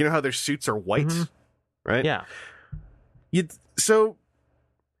 Like, you know how their suits are white, right? Yeah. So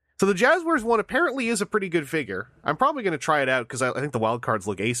the Jazzwares one apparently is a pretty good figure. I'm probably going to try it out because I think the wild cards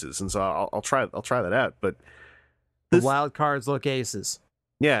look aces, and so I'll try that out. But the wild cards look aces.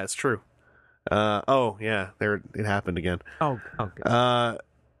 Yeah, it's true. Oh yeah, there it happened again. Oh, okay.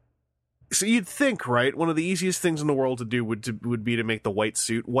 So you'd think, right? One of the easiest things in the world to do would be to make the white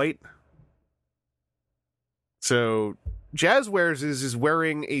suit white. So Jazzwares is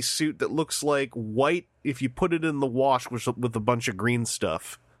wearing a suit that looks like white if you put it in the wash with a bunch of green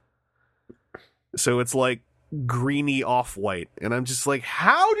stuff. So it's like greeny off-white. And I'm just like,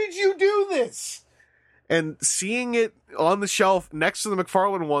 how did you do this? And seeing it on the shelf next to the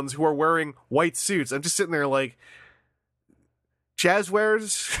McFarlane ones who are wearing white suits, I'm just sitting there like,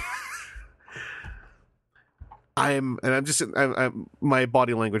 Jazzwares? My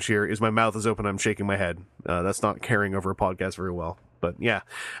body language here is my mouth is open, I'm shaking my head. That's not carrying over a podcast very well. But yeah.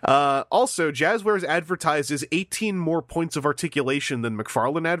 Also, Jazzwares advertises 18 more points of articulation than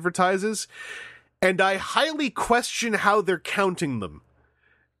McFarlane advertises. And I highly question how they're counting them.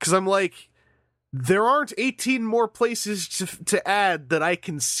 Because I'm like, there aren't 18 more places to add that I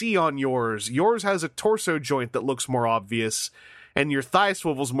can see on yours. Yours has a torso joint that looks more obvious, and your thigh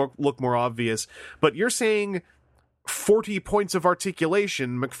swivels look more obvious. But you're saying 40 points of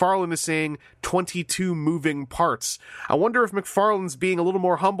articulation. McFarlane is saying 22 moving parts. I wonder if McFarlane's being a little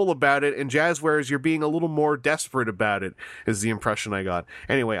more humble about it, and Jazzwares, you're being a little more desperate about it, is the impression I got.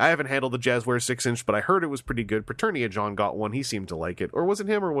 Anyway, I haven't handled the Jazzwares 6-inch, but I heard it was pretty good. Paternia John got one. He seemed to like it. Or was it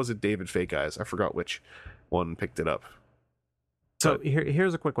him, or was it David Fake Eyes? I forgot which one picked it up. So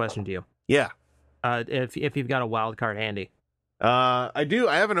here's a quick question to you. Yeah. If you've got a wild card handy. I do.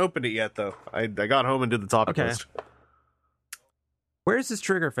 I haven't opened it yet, though. I got home and did the topic list. Where's his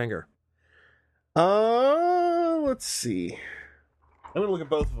trigger finger? Let's see. I'm gonna look at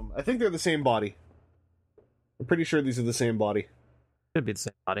both of them. I think they're the same body. I'm pretty sure these are the same body. Could be the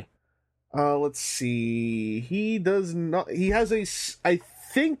same body. Let's see. He does not. He has I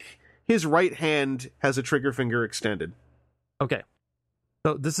think his right hand has a trigger finger extended. Okay.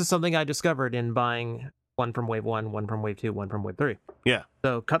 So this is something I discovered in buying one from Wave 1, one from Wave 2, one from Wave 3. Yeah.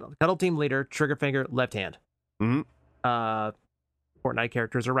 So Cuddle Team Leader, trigger finger, left hand. Fortnite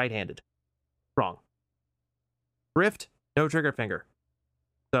characters are right-handed. Wrong. Drift, no trigger finger.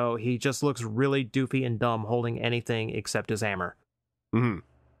 So he just looks really doofy and dumb holding anything except his hammer.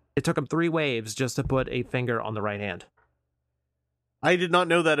 It took him 3 waves just to put a finger on the right hand. I did not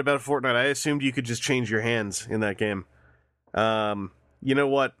know that about Fortnite. I assumed you could just change your hands in that game. You know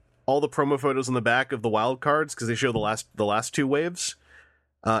what? All the promo photos on the back of the wild cards, because they show the last 2 waves,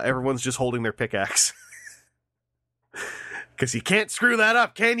 everyone's just holding their pickaxe. Because you can't screw that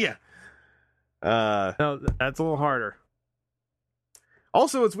up, can you? No, that's a little harder.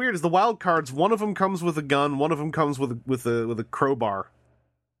 Also, what's weird is the wild cards. One of them comes with a gun. One of them comes with a crowbar.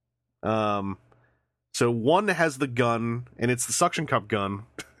 So one has the gun, and it's the suction cup gun.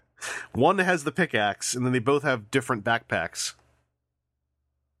 One has the pickaxe, and then they both have different backpacks.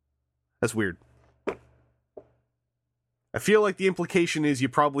 That's weird. I feel like the implication is you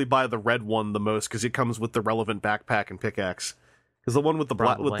probably buy the red one the most because it comes with the relevant backpack and pickaxe. Because the one with the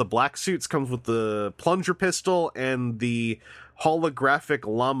black suits comes with the plunger pistol and the holographic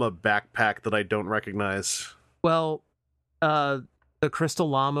llama backpack that I don't recognize. Well, the crystal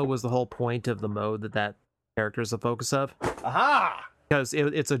llama was the whole point of the mode that character is the focus of. Aha! Because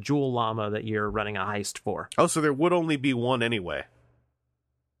it's a jewel llama that you're running a heist for. Oh, so there would only be one anyway.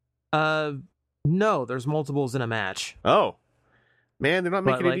 No, there's multiples in a match. Oh, man, they're not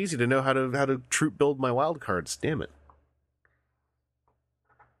making it easy to know how to troop build my wild cards. Damn it!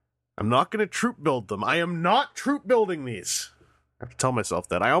 I'm not going to troop build them. I am not troop building these. I have to tell myself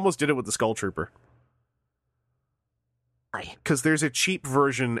that. I almost did it with the Skull Trooper. Because there's a cheap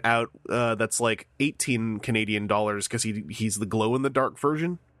version out that's like 18 Canadian dollars because he's the glow-in-the-dark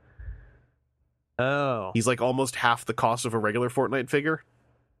version. Oh. He's like almost half the cost of a regular Fortnite figure.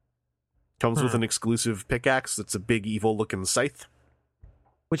 Comes with an exclusive pickaxe that's a big evil-looking scythe.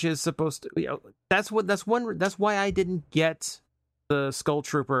 Which is supposed to... that's why I didn't get the Skull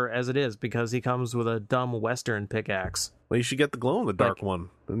Trooper as it is, because he comes with a dumb Western pickaxe. Well, you should get the glow-in-the-dark one.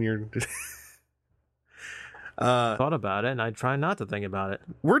 Then you're... thought about it, and I try not to think about it.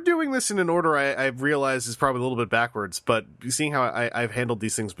 We're doing this in an order I realize is probably a little bit backwards, but seeing how I've handled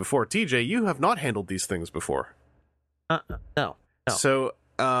these things before, TJ, you have not handled these things before. No. So,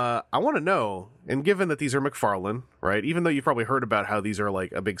 I want to know, and given that these are McFarlane, right, even though you've probably heard about how these are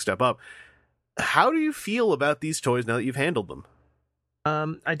like a big step up, how do you feel about these toys now that you've handled them?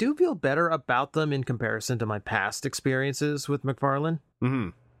 I do feel better about them in comparison to my past experiences with McFarlane. Mm-hmm.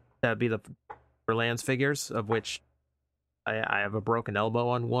 That'd be the Borderlands figures, of which I have a broken elbow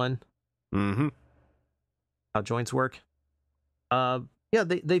on one. Mm-hmm. How joints work. Yeah,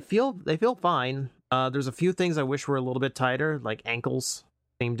 they feel fine. There's a few things I wish were a little bit tighter, like ankles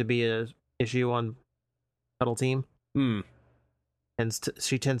seem to be a issue on Puddle Team.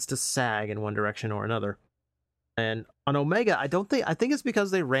 She tends to sag in one direction or another. And on Omega, I think it's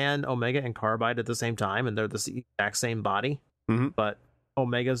because they ran Omega and Carbide at the same time, and they're the exact same body. Mm-hmm. But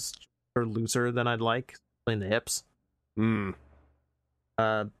Omega's are looser than I'd like in the hips.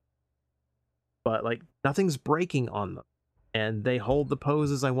 But like nothing's breaking on them, and they hold the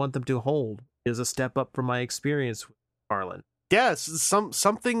poses I want them to hold. Is a step up from my experience with Farland. Yes,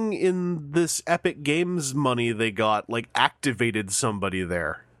 something in this Epic Games money they got like activated somebody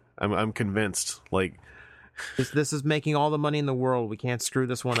there. I'm convinced. Like this is making all the money in the world. We can't screw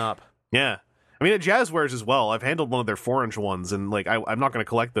this one up. Yeah. I mean, at Jazzwares as well, I've handled one of their 4-inch ones, and like I'm not going to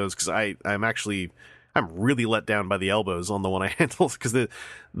collect those because I'm really let down by the elbows on the one I handled, because the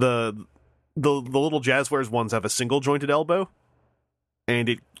little Jazzwares ones have a single jointed elbow, and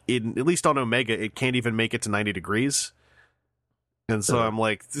it at least on Omega it can't even make it to 90 degrees, and so I'm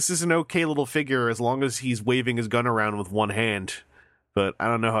like, this is an okay little figure as long as he's waving his gun around with one hand, but I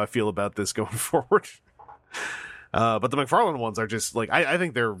don't know how I feel about this going forward. But the McFarlane ones are just like I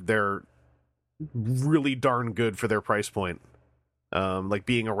think they're really darn good for their price point. Like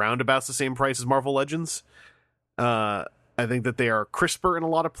being around about the same price as Marvel Legends. I think that they are crisper in a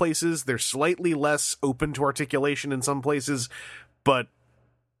lot of places. They're slightly less open to articulation in some places, but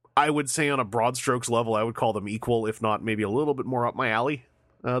I would say on a broad strokes level, I would call them equal, if not maybe a little bit more up my alley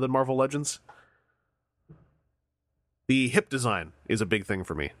than Marvel Legends. The hip design is a big thing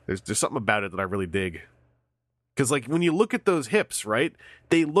for me. There's something about it that I really dig. Because, like, when you look at those hips, right,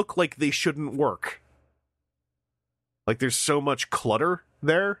 they look like they shouldn't work. Like, there's so much clutter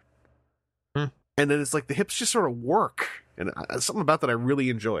there. And then it's like the hips just sort of work. And something about that I really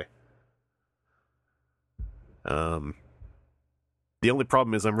enjoy. The only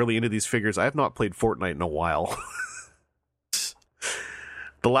problem is I'm really into these figures. I have not played Fortnite in a while.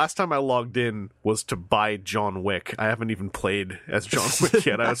 The last time I logged in was to buy John Wick. I haven't even played as John Wick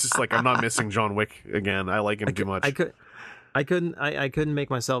yet. I was just like, I'm not missing John Wick again. I like him too much. I couldn't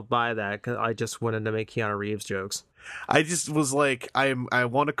make myself buy that because I just wanted to make Keanu Reeves jokes. I just was like, I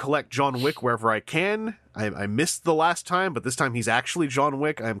want to collect John Wick wherever I can. I missed the last time, but this time he's actually John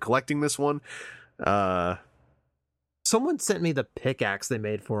Wick. I'm collecting this one. Someone sent me the pickaxe they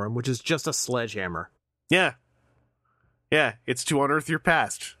made for him, which is just a sledgehammer. Yeah. Yeah, it's to unearth your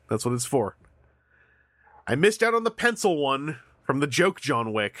past. That's what it's for. I missed out on the pencil one from the joke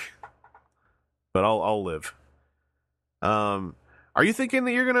John Wick, but I'll live. Are you thinking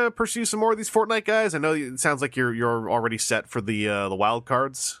that you're gonna pursue some more of these Fortnite guys? I know it sounds like you're already set for the wild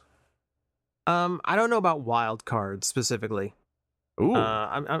cards. I don't know about wild cards specifically. Ooh.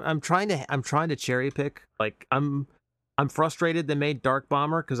 I'm trying to cherry pick. Like I'm frustrated they made Dark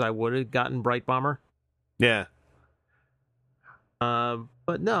Bomber because I would have gotten Bright Bomber. Yeah.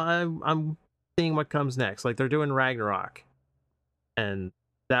 But no, I'm seeing what comes next. Like they're doing Ragnarok, and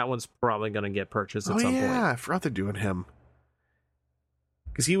that one's probably going to get purchased at some point. I forgot they're doing him.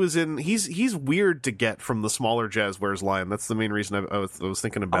 Because he's weird to get from the smaller Jazzwares line. That's the main reason I was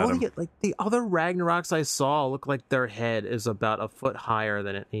thinking about him. Like the other Ragnaroks I saw look like their head is about a foot higher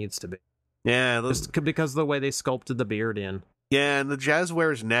than it needs to be. Yeah, just because of the way they sculpted the beard in. Yeah, and the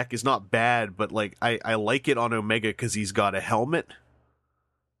Jazzwares neck is not bad, but like I like it on Omega because he's got a helmet.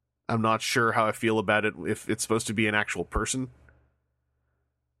 I'm not sure how I feel about it if it's supposed to be an actual person.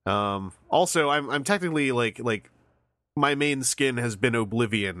 Also, I'm technically like my main skin has been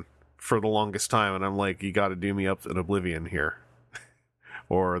Oblivion for the longest time, and I'm like, you got to do me up in Oblivion here,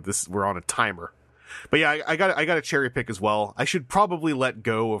 or we're on a timer. But yeah, I got a cherry pick as well. I should probably let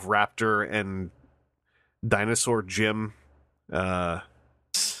go of Raptor and Dinosaur Jim, and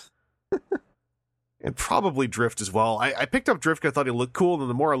probably Drift as well. I picked up Drift because I thought he looked cool, and then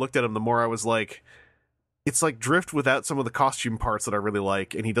the more I looked at him, the more I was like, it's like Drift without some of the costume parts that I really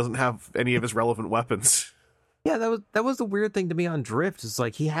like, and he doesn't have any of his relevant weapons. Yeah, that was the weird thing to me on Drift. It's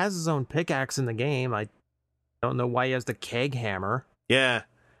like he has his own pickaxe in the game. I don't know why he has the keg hammer. Yeah.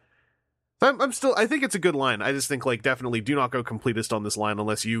 I think it's a good line. I just think, like, definitely do not go completist on this line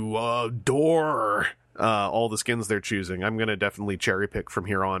unless you adore all the skins they're choosing. I'm going to definitely cherry pick from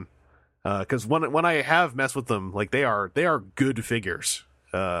here on. Because when I have messed with them, like, they are good figures.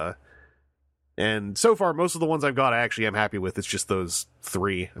 And so far, most of the ones I've got, I actually am happy with. It's just those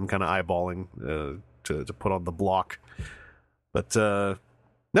 3 I'm kind of eyeballing to put on the block. But no,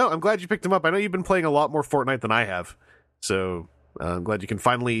 I'm glad you picked them up. I know you've been playing a lot more Fortnite than I have, so I'm glad you can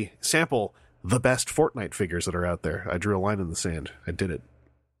finally sample the best Fortnite figures that are out there. I drew a line in the sand. I did it.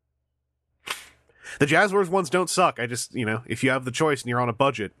 The Jazzwares ones don't suck. I just, if you have the choice and you're on a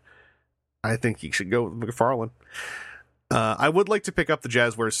budget, I think you should go with McFarlane. I would like to pick up the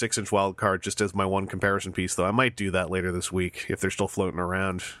Jazzwares 6-inch wildcard just as my one comparison piece, though. I might do that later this week if they're still floating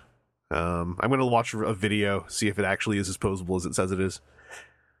around. I'm going to watch a video, see if it actually is as posable as it says it is.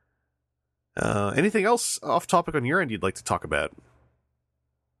 Anything else off topic on your end you'd like to talk about?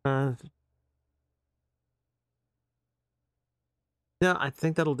 No, I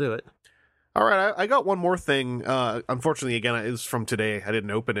think that'll do it. All right, I got one more thing. Unfortunately, again, it was from today. I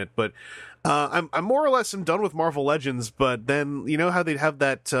didn't open it, but I'm more or less done with Marvel Legends. But then, you know how they'd have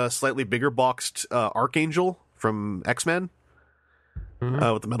that slightly bigger boxed Archangel from X-Men?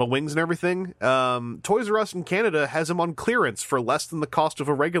 Mm-hmm. With the metal wings and everything. Toys R Us in Canada has him on clearance for less than the cost of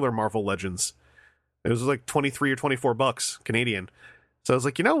a regular Marvel Legends. It was like $23 or $24 Canadian. So I was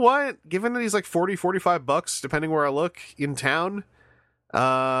like, you know what? Given that he's like $40, $45, depending where I look in town,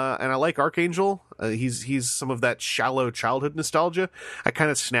 and I like Archangel, he's some of that shallow childhood nostalgia. I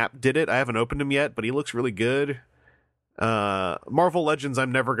kind of did it. I haven't opened him yet, but he looks really good. Marvel Legends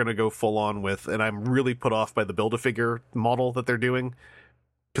I'm never going to go full on with, and I'm really put off by the Build-A-Figure model that they're doing,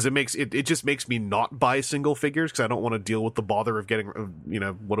 because it just makes me not buy single figures, because I don't want to deal with the bother of getting,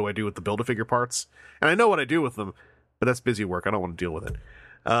 what do I do with the Build-A-Figure parts? And I know what I do with them, but that's busy work. I don't want to deal with it.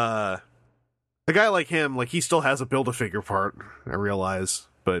 A guy like him, like, he still has a Build-A-Figure part, I realize,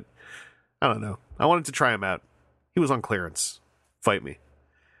 but I don't know. I wanted to try him out. He was on clearance. Fight me.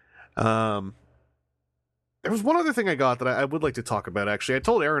 There was one other thing I got that I would like to talk about, actually. I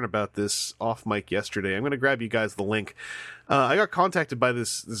told Aaron about this off mic yesterday. I'm going to grab you guys the link. I got contacted by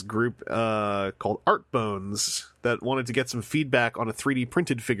this group called Art Bones that wanted to get some feedback on a 3D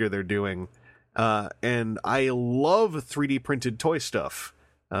printed figure they're doing. And I love 3D printed toy stuff.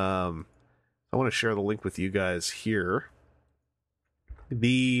 I want to share the link with you guys here.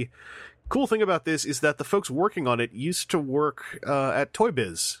 The cool thing about this is that the folks working on it used to work at Toy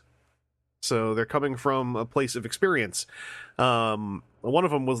Biz. So they're coming from a place of experience. One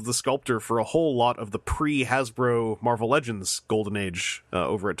of them was the sculptor for a whole lot of the pre-Hasbro Marvel Legends Golden Age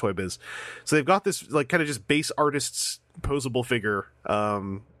over at Toy Biz. So they've got this like kind of just base artist's posable figure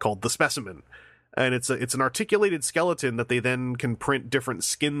called the Specimen. And it's an articulated skeleton that they then can print different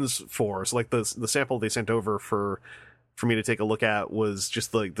skins for. So like the sample they sent over for me to take a look at was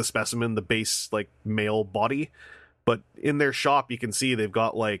just like the Specimen, the base like male body. But in their shop, you can see they've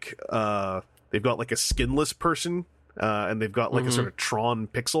got like a skinless person, and they've got like a sort of Tron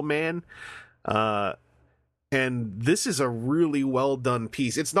Pixel Man. And this is a really well done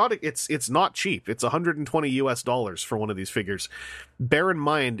piece. It's not cheap. It's $120 for one of these figures. Bear in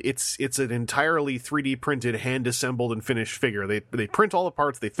mind, it's an entirely 3D printed, hand assembled and finished figure. They print all the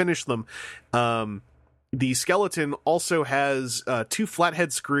parts, they finish them. The skeleton also has 2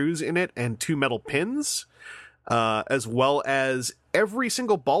 flathead screws in it and 2 metal pins, as well as every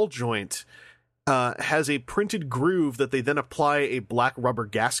single ball joint has a printed groove that they then apply a black rubber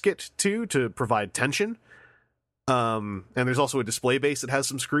gasket to provide tension. And there's also a display base that has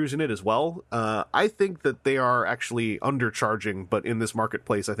some screws in it as well. I think that they are actually undercharging, but in this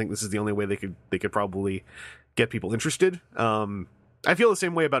marketplace, I think this is the only way they could probably get people interested. I feel the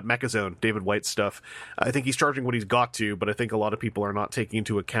same way about Mechazone, David White's stuff. I think he's charging what he's got to, but I think a lot of people are not taking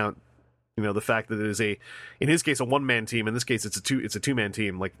into account, the fact that it is in his case, a one-man team. In this case, it's a two-man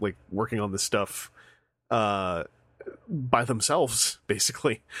team, like working on this stuff by themselves,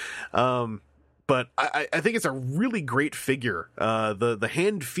 basically. But I think it's a really great figure. The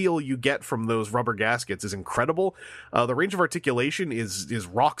hand feel you get from those rubber gaskets is incredible. The range of articulation is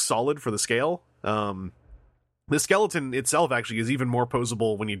rock solid for the scale. The skeleton itself actually is even more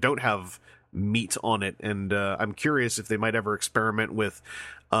posable when you don't have meat on it, and I'm curious if they might ever experiment with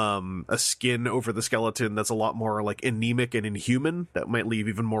a skin over the skeleton that's a lot more like anemic and inhuman. That might leave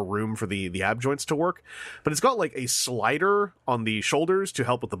even more room for the ab joints to work. But it's got like a slider on the shoulders to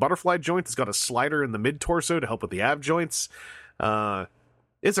help with the butterfly joint. It's got a slider in the mid torso to help with the ab joints.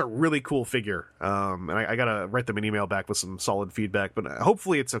 It's a really cool figure, and I gotta write them an email back with some solid feedback, but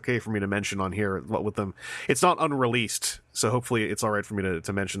hopefully it's okay for me to mention on here with them. It's not unreleased, so hopefully it's all right for me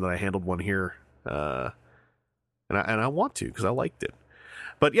to mention that I handled one here, and I want to, because I liked it.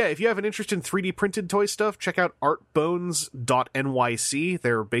 But yeah, if you have an interest in 3D printed toy stuff, check out artbones.nyc.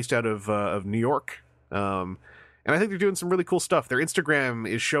 They're based out of New York, and I think they're doing some really cool stuff. Their Instagram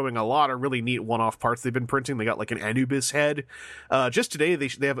is showing a lot of really neat one-off parts they've been printing. They got like an Anubis head. Just today,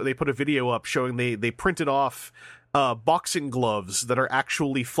 they put a video up showing they printed off boxing gloves that are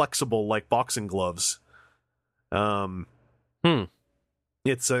actually flexible like boxing gloves.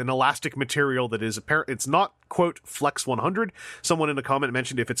 It's an elastic material that is apparent. It's not, quote, Flex 100. Someone in a comment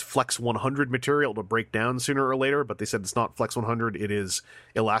mentioned if it's Flex 100 material, it'll break down sooner or later, but they said it's not Flex 100. It is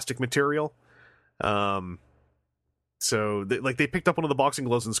elastic material. So they picked up one of the boxing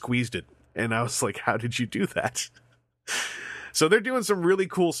gloves and squeezed it. And I was like, how did you do that? So they're doing some really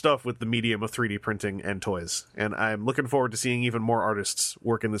cool stuff with the medium of 3D printing and toys. And I'm looking forward to seeing even more artists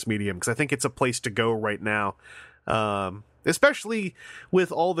work in this medium, because I think it's a place to go right now. Especially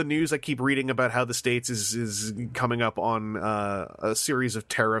with all the news I keep reading about how the States is coming up on a series of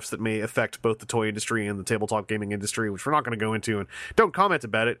tariffs that may affect both the toy industry and the tabletop gaming industry, which we're not going to go into, and don't comment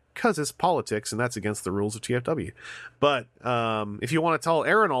about it because it's politics and that's against the rules of TFW. But if you want to tell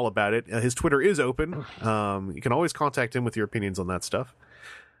Aaron all about it, his Twitter is open. You can always contact him with your opinions on that stuff.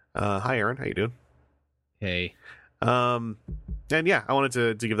 Hi, Aaron. How you doing? Hey. And yeah, I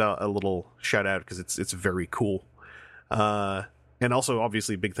wanted to give that a little shout out because it's very cool. And also,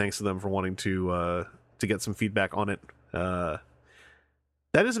 obviously, big thanks to them for wanting to get some feedback on it. That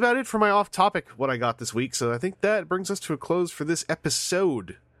is about it for my off-topic, what I got this week. So I think that brings us to a close for this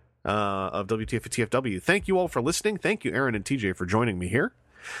episode of WTF at TFW. Thank you all for listening. Thank you, Aaron and TJ, for joining me here.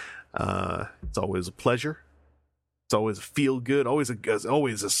 It's always a pleasure. It's always a feel good. Always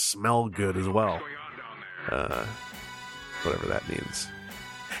a smell good as well. Whatever that means.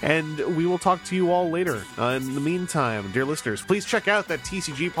 And we will talk to you all later. In the meantime, dear listeners, please check out that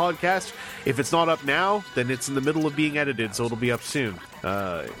TCG podcast. If it's not up now, then it's in the middle of being edited, so it'll be up soon.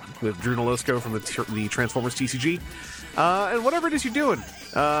 With Drew Nolosco from the Transformers TCG. And whatever it is you're doing,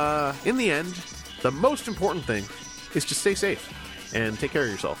 in the end, the most important thing is to stay safe and take care of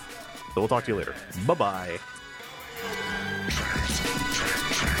yourself. So we'll talk to you later. Bye-bye.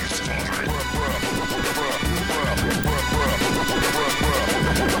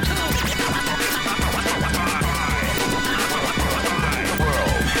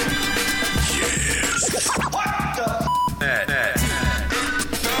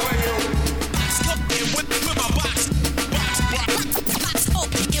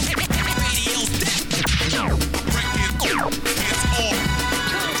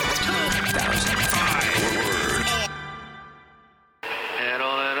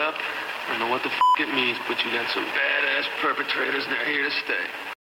 It means, but you got some badass perpetrators, and they're here to stay.